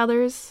ostrich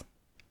feathers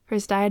for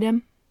his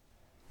diadem?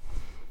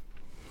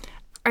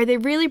 Are they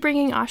really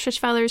bringing ostrich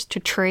feathers to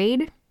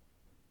trade?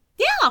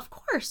 Yeah, of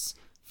course.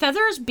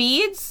 Feathers,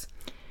 beads.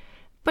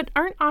 But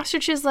aren't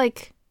ostriches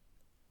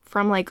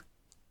from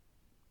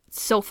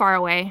so far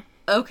away?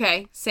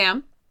 Okay,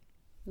 Sam.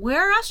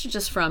 Where are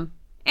ostriches from?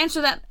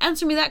 Answer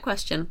me that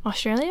question.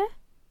 Australia?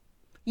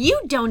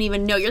 You don't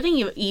even know. You're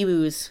thinking of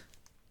emus.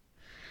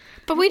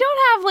 But we don't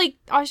have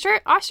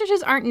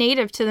ostriches aren't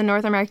native to the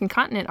North American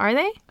continent, are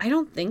they? I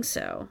don't think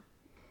so.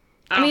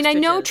 I mean, I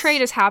know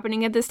trade is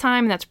happening at this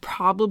time, and that's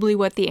probably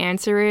what the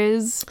answer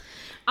is.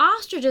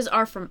 Ostriches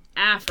are from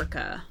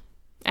Africa.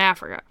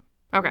 Africa.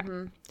 Okay.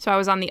 Mm-hmm. So I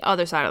was on the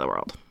other side of the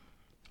world.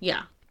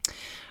 Yeah.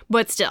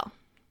 But still.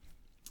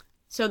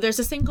 So there's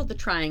this thing called the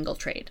triangle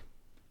trade.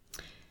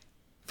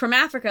 From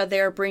Africa,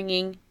 they're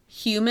bringing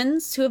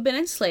humans who have been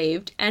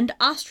enslaved and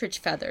ostrich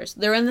feathers.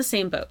 They're in the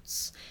same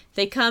boats.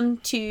 They come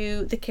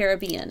to the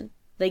Caribbean.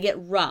 They get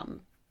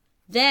rum.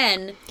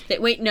 Then,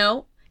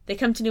 they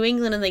come to New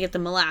England and they get the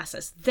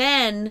molasses.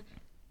 And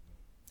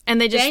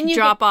they just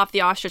drop off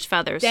the ostrich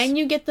feathers. Then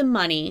you get the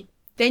money.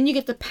 Then you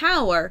get the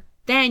power.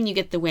 Then you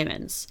get the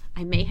women's.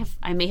 I may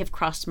have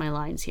crossed my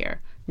lines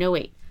here. No,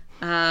 wait.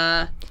 All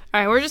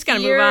right, we're just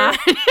going to move on.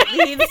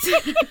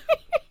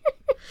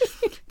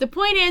 The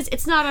point is,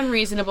 it's not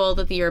unreasonable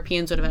that the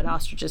Europeans would have had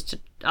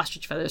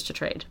ostrich feathers to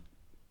trade.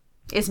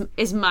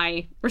 Is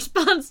my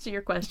response to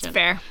your question. It's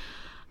fair.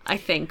 I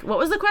think. What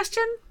was the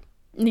question?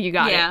 You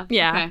got it.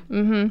 Yeah. Okay.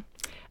 Mm-hmm.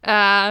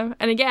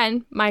 And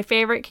again, my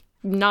favorite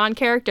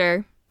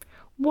non-character.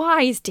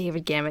 Why is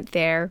David Gamet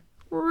there?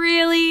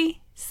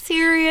 Really?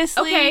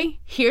 Seriously? Okay,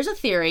 here's a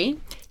theory.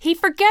 He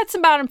forgets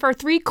about him for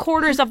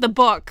 3/4 of the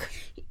book.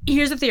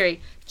 Here's a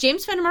theory.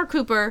 James Fenimore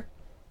Cooper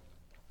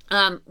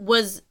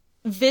was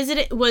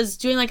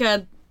doing like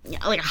a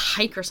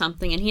hike or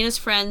something, and he and his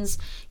friends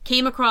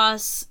came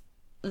across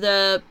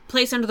the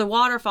place under the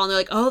waterfall, and they're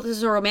like, oh, this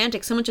is a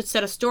romantic. Someone should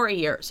set a story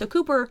here. So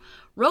Cooper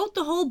wrote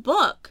the whole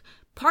book,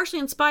 partially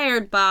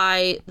inspired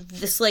by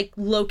this like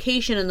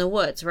location in the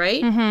woods,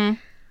 right? Mm-hmm.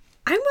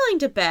 I'm willing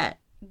to bet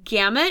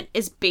Gamet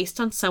is based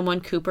on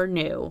someone Cooper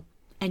knew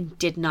and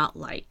did not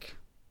like.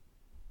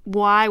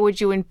 Why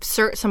would you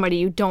insert somebody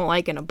you don't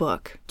like in a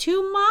book?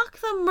 To mock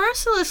them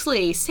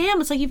mercilessly.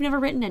 Sam, it's like you've never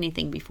written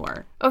anything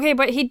before. Okay,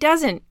 but he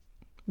doesn't.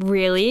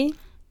 Really?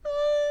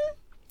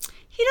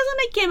 He doesn't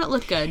make Gamet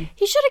look good.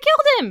 He should have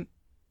killed him.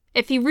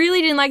 If he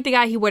really didn't like the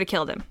guy, he would have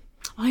killed him.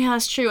 Oh, yeah,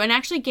 that's true. And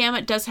actually,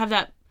 Gamet does have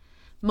that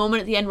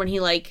moment at the end when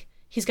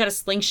he's got a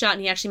slingshot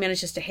and he actually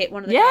manages to hit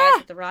one of the guys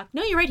with the rock.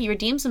 No, you're right. He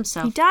redeems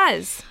himself. He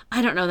does.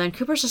 I don't know then.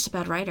 Cooper's just a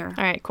bad writer.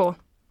 All right, cool.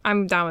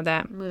 I'm done with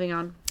that. Moving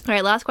on. All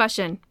right, last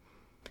question.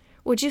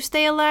 Would you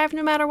stay alive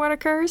no matter what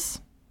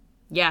occurs?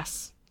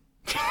 Yes.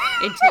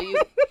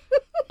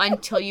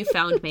 Until you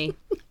found me.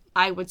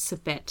 I would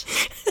submit.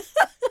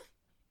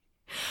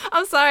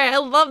 I'm sorry. I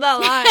love that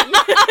line.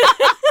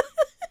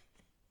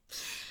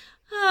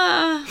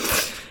 All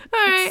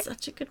right. It's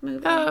such a good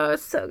movie. Oh,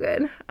 it's so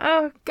good.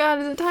 Oh, God.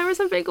 Is it time for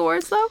some big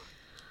awards, though?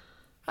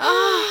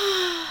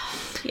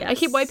 Yes. I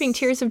keep wiping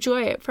tears of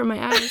joy from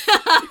my eyes.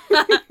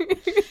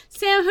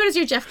 Sam, who does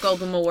your Jeff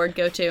Goldblum award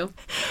go to?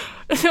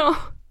 So,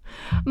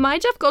 my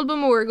Jeff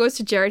Goldblum award goes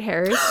to Jared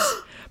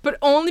Harris. But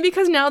only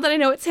because now that I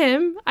know it's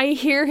him, I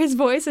hear his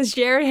voice as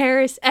Jared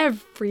Harris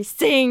every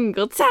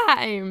single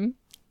time.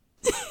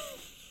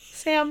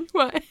 Sam,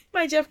 what?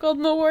 My Jeff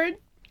Goldblum award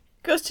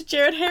goes to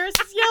Jared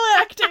Harris's yell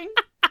acting.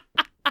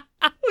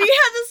 We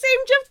had the same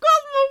Jeff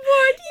Goldblum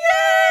award.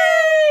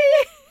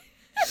 Yay!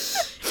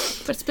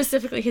 But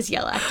specifically his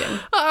yell acting.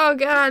 Oh,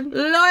 God.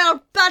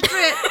 Loyal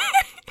Patriot!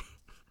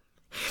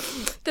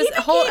 This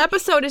whole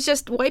episode is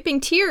just wiping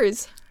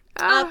tears.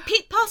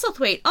 Pete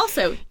Postlethwaite,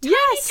 also. Tiny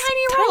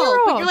tiny role.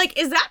 role. But you're like,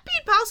 is that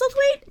Pete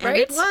Postlethwaite?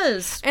 Right? And it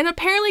was. And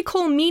apparently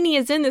Cole Meany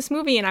is in this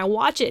movie, and I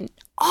watch it and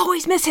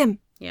always miss him.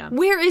 Yeah.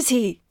 Where is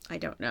he? I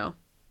don't know.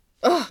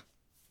 Ugh.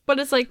 But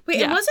it's like,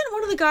 wait, and wasn't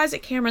one of the guys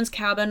at Cameron's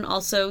Cabin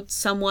also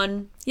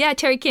someone? Yeah,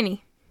 Terry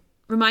Kinney.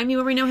 Remind me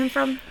where we know him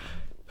from?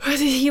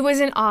 He was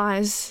in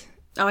Oz.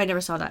 Oh, I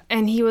never saw that.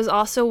 And he was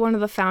also one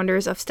of the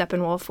founders of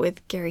Steppenwolf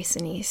with Gary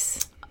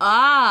Sinise.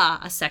 Ah,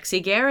 a sexy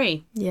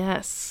Gary.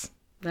 Yes.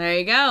 There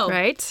you go.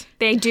 Right?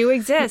 They do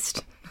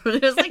exist.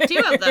 There's like 2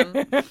 of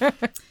them.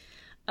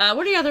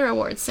 What are your other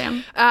awards,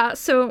 Sam?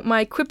 So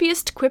my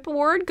quippiest quip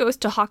award goes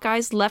to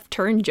Hawkeye's left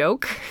turn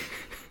joke.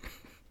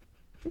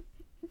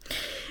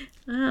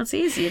 Oh, it's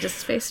easy. You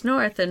just face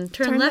north and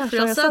turn left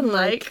real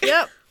sudden-like.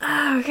 Yep.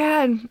 Oh,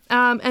 God.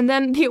 And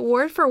then the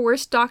award for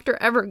worst doctor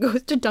ever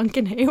goes to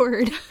Duncan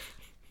Hayward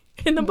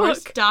in the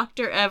worst book.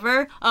 Doctor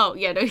ever? Oh,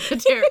 yeah. No, I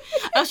was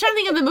trying to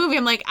think of the movie.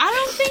 I'm like, I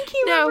don't think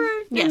he ever...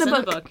 Yes, in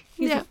the book.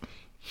 Yeah.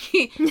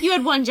 You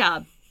had one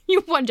job. You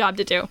have one job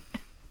to do.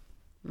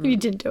 You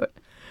didn't do it.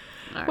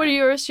 All what are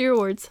your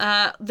awards?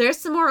 There's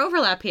some more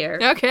overlap here.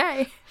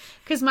 Okay.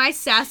 Because my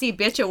sassy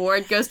bitch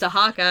award goes to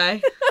Hawkeye.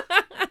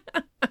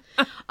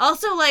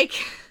 Also, like,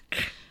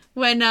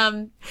 when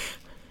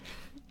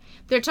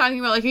they're talking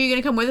about, like, are you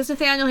going to come with us,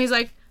 Nathaniel? He's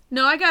like,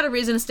 no, I got a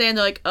reason to stay. And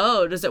they're like,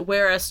 oh, does it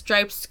wear a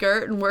striped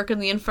skirt and work in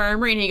the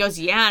infirmary? And he goes,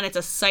 yeah, and it's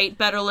a sight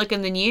better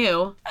looking than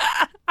you.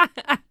 Who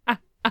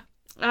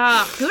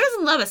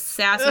doesn't love a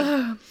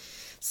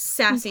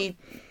sassy...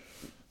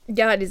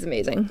 God, he's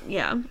amazing.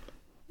 Yeah.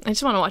 I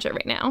just want to watch it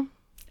right now.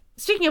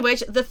 Speaking of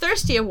which, the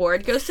Thirsty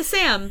Award goes to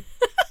Sam.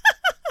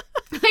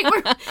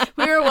 Like,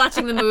 we were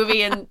watching the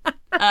movie, and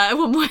at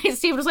one point,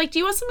 Steve was like, do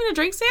you want something to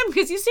drink, Sam?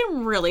 Because you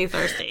seem really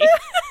thirsty.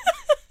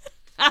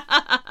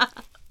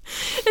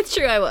 It's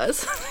true, I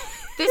was.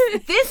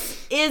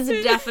 This is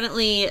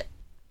definitely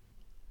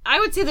I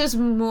would say there's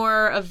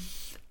more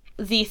of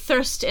the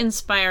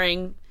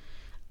thirst-inspiring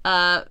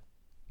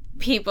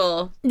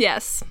people.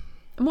 Yes.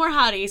 More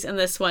hotties in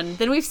this one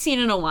than we've seen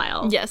in a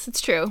while. Yes,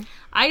 it's true.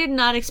 I did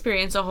not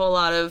experience a whole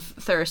lot of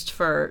thirst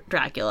for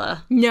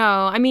Dracula. No,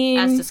 I mean...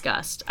 As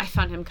discussed. I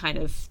found him kind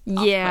of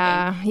off-putting.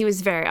 Yeah, he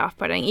was very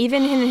off-putting.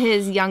 Even in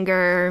his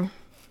younger...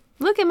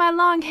 Look at my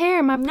long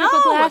hair, my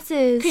purple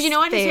glasses. Because you know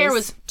what? His hair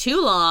was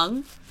too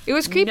long. It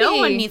was creepy. No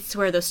one needs to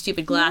wear those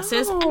stupid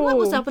glasses. No. And what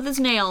was up with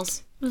his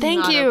nails?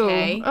 Thank you.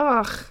 Okay.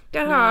 Ugh,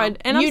 God. No.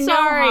 And I'm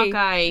sorry. Know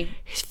Hawkeye.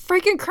 He's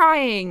freaking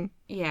crying.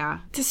 Yeah.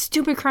 Just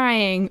stupid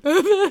crying.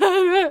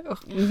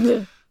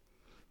 I'm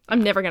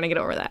never going to get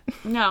over that.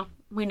 No,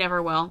 we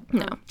never will.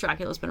 No.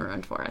 Dracula's been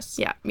ruined for us.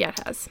 Yeah, it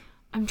has.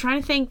 I'm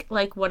trying to think,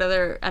 like, what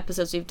other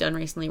episodes we've done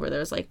recently where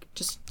there's, like,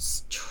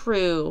 just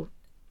true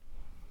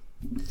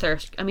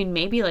thirst. I mean,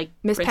 maybe, like,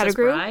 Miss Princess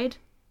Pettigrew? Bride.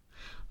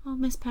 Oh,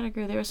 Miss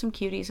Pettigrew. There were some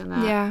cuties in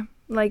that. Yeah,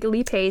 like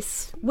Lee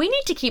Pace. We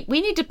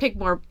need to pick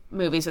more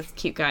movies with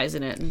cute guys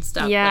in it and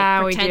stuff. Yeah,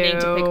 like, we pretending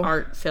do. to pick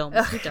art films.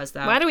 Who does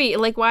that? Why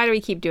do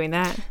we keep doing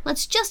that?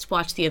 Let's just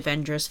watch the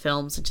Avengers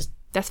films and just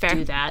That's fair.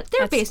 do that.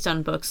 They're based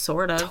on books,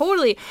 sort of.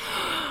 Totally.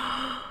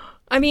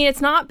 I mean,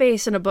 it's not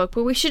based in a book,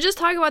 but we should just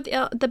talk about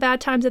the bad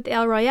times at the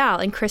El Royale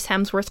and Chris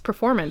Hemsworth's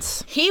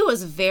performance. He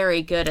was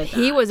very good at that.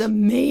 He was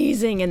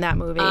amazing in that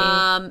movie.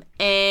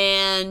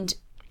 And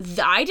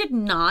I did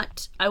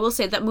not. I will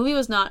say that movie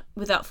was not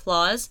without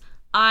flaws.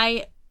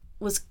 I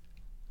was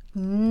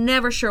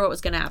never sure what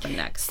was going to happen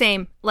next.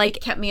 Same. Like,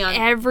 it kept me on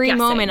every guessing.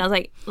 moment. I was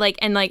like,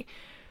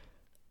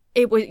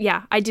 it was.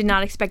 Yeah, I did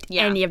not expect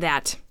any of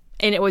that,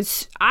 and it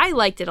was. I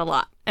liked it a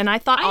lot. And I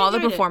thought all the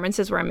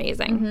performances were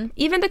amazing. Mm-hmm.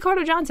 Even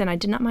Dakota Johnson, I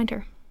did not mind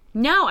her.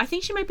 No, I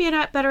think she might be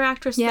a better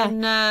actress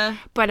than...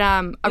 But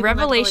a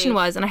revelation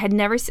was, and I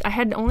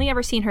had only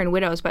ever seen her in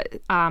Widows,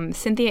 but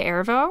Cynthia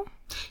Erivo.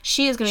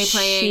 She is going to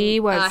be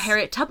playing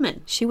Harriet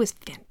Tubman. She was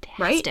fantastic.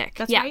 Right?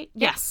 That's right?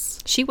 Yes.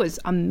 She was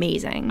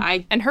amazing.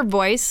 And her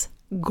voice,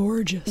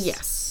 gorgeous.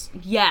 Yes.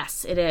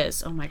 Yes, it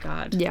is. Oh my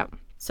God. Yep.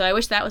 So I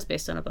wish that was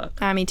based on a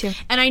book. Me too.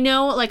 And I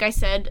know, like I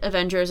said,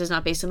 Avengers is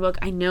not based on a book.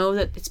 I know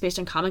that it's based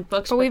on comic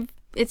books. But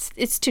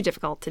it's too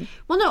difficult to...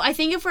 Well, no, I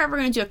think if we're ever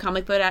going to do a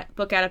comic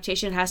book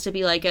adaptation, it has to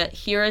be like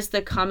here is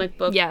the comic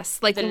book. Yes,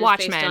 like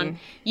Watchmen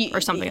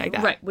or something like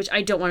that. Right, which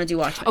I don't want to do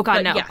Watchmen. Oh,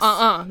 God, no. Yes.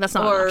 That's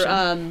not an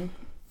option.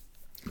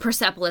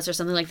 Persepolis or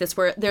something like this,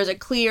 where there's a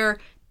clear...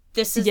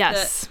 This is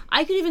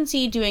I could even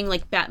see doing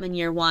like Batman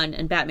Year One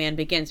and Batman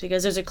Begins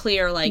because there's a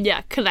clear like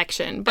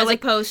connection, but as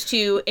opposed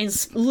to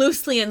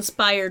loosely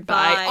inspired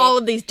by all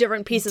of these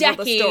different pieces of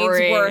the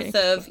story, worth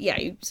of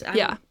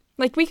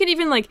Like we could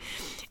even like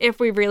if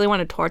we really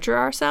want to torture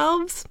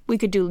ourselves, we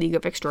could do League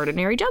of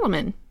Extraordinary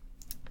Gentlemen.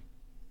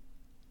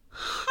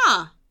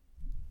 Huh.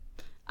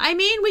 I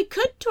mean, we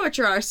could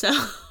torture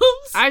ourselves.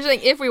 I was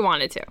like, if we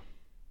wanted to.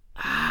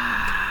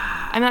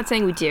 I'm not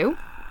saying we do.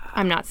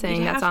 I'm not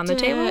saying that's on the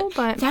table,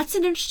 but... That's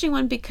an interesting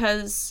one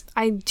because...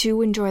 I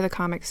do enjoy the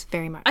comics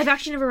very much. I've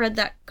actually never read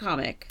that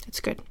comic.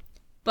 It's good.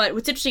 But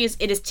what's interesting is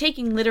it is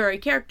taking literary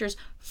characters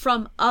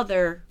from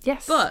other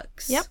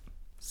books. Yep.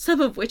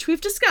 Some of which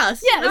we've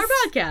discussed in our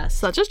podcast.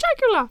 Such as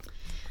Dracula.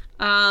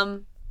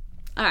 All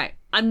right.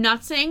 I'm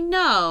not saying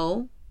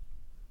no.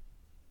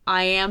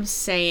 I am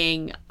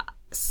saying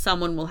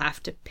someone will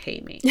have to pay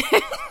me.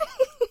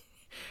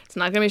 It's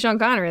not going to be Sean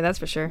Connery, that's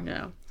for sure.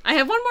 No. I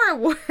have one more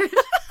award.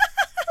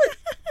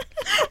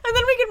 And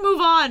then we can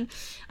move on.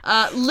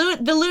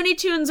 The Looney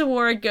Tunes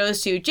award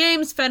goes to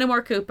James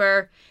Fenimore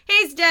Cooper.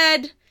 He's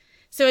dead.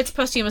 So it's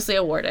posthumously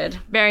awarded.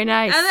 Very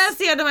nice. And that's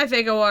the end of my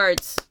fake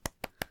awards.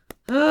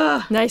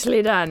 Ugh.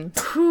 Nicely done.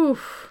 Whew.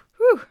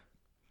 Whew.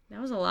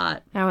 That was a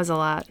lot.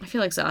 I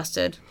feel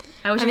exhausted.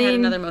 I wish I had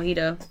another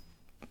mojito.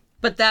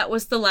 But that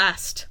was the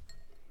last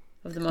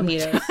of the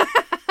mojitos.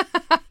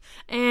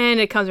 And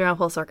it comes around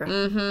full circle.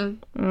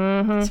 Mm-hmm.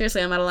 Mm-hmm.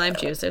 Seriously, I'm out of lime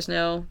juice. There's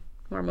no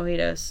more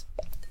mojitos.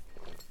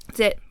 That's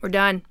it. We're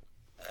done.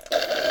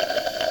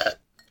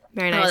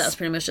 Very nice. Oh, that was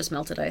pretty much just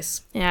melted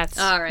ice. Yeah, it's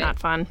not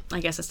fun. I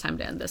guess it's time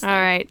to end this. All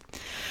right.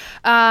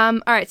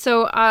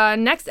 So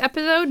next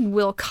episode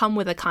will come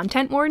with a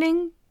content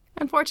warning,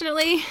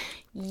 unfortunately.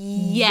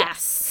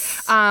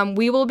 Yes.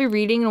 We will be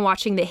reading and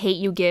watching The Hate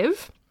You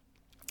Give.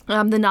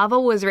 The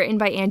novel was written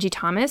by Angie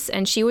Thomas,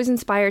 and she was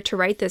inspired to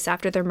write this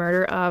after the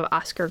murder of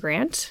Oscar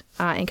Grant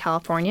in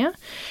California,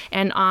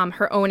 and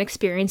her own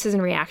experiences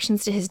and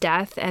reactions to his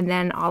death, and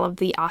then all of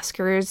the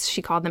Oscars,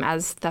 she called them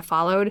as that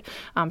followed,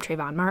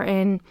 Trayvon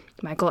Martin,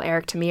 Michael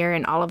Eric Tamir,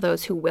 and all of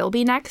those who will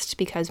be next,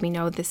 because we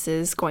know this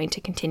is going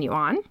to continue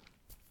on.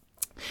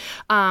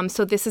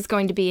 So this is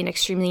going to be an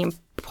extremely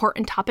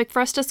important topic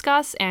for us to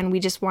discuss, and we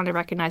just want to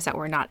recognize that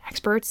we're not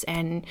experts,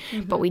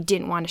 but we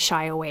didn't want to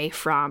shy away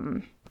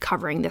from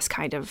covering this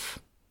kind of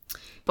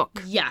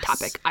book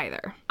topic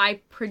either. I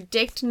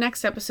predict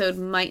next episode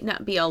might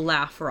not be a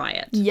laugh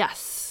riot.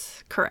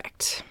 Yes,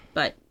 correct.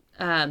 But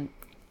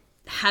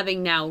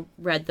having now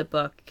read the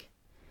book,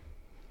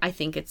 I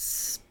think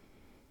it's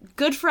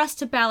good for us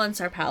to balance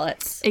our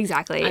palates.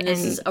 Exactly. And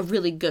this is a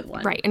really good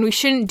one. Right. And we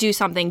shouldn't do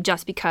something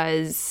just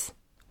because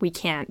we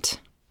can't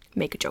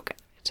make a joke out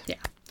of it. Yeah.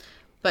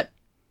 But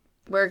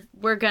we're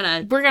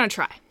gonna try. We're gonna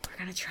try.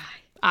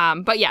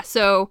 But yeah,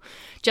 so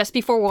just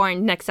be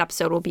forewarned, next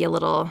episode will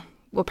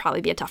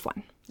probably be a tough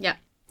one. Yeah.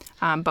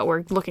 But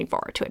we're looking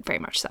forward to it very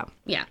much so.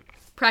 Yeah.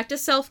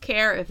 Practice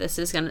self-care if this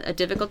is a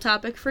difficult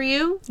topic for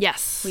you.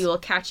 Yes. We will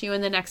catch you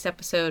in the next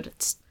episode.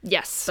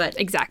 Yes, but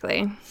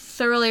exactly.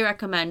 Thoroughly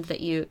recommend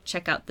that you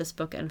check out this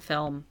book and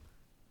film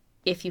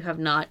if you have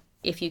not,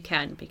 if you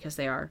can, because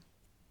they are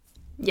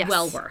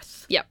well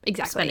worth. Yep,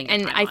 exactly. Spending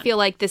And time I on. feel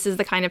like this is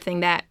the kind of thing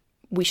that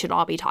we should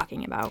all be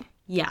talking about.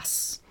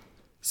 Yes.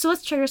 So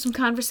let's trigger some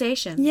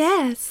conversations.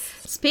 Yes.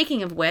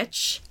 Speaking of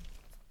which,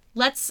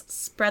 let's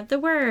spread the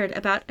word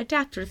about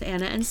Adapted with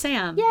Anna and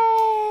Sam. Yay!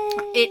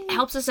 It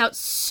helps us out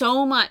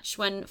so much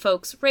when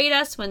folks rate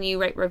us, when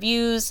you write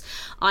reviews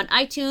on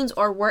iTunes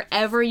or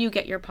wherever you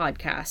get your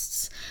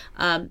podcasts.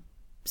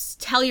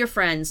 Tell your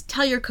friends,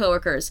 tell your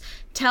coworkers,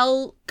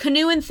 tell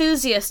canoe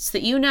enthusiasts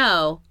that you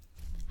know.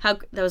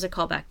 That was a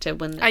callback to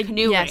when the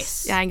canoe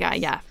race.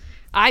 Yeah.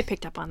 I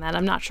picked up on that.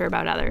 I'm not sure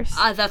about others.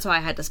 That's why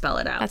I had to spell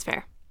it out. That's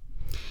fair.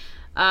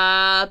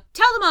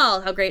 Tell them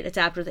all how great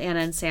Adapted with Anna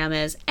and Sam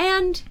is,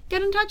 and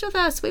get in touch with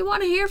us. We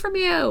want to hear from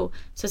you.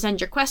 So send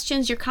your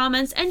questions, your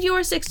comments, and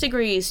your 6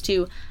 degrees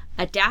to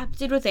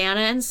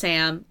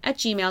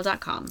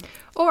adaptedwithannandandsam@gmail.com.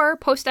 Or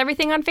post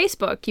everything on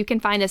Facebook. You can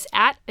find us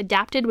at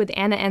Adapted with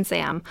Anna and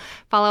Sam.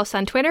 Follow us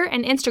on Twitter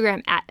and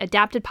Instagram at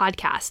Adapted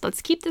Podcast.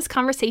 Let's keep this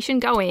conversation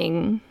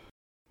going.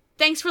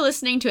 Thanks for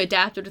listening to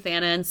Adapted with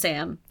Anna and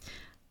Sam.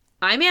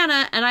 I'm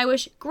Anna, and I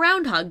wish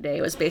Groundhog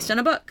Day was based on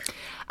a book.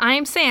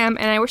 I'm Sam,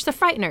 and I wish The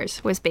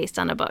Frighteners was based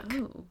on a book.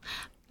 Ooh.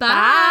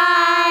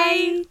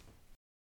 Bye!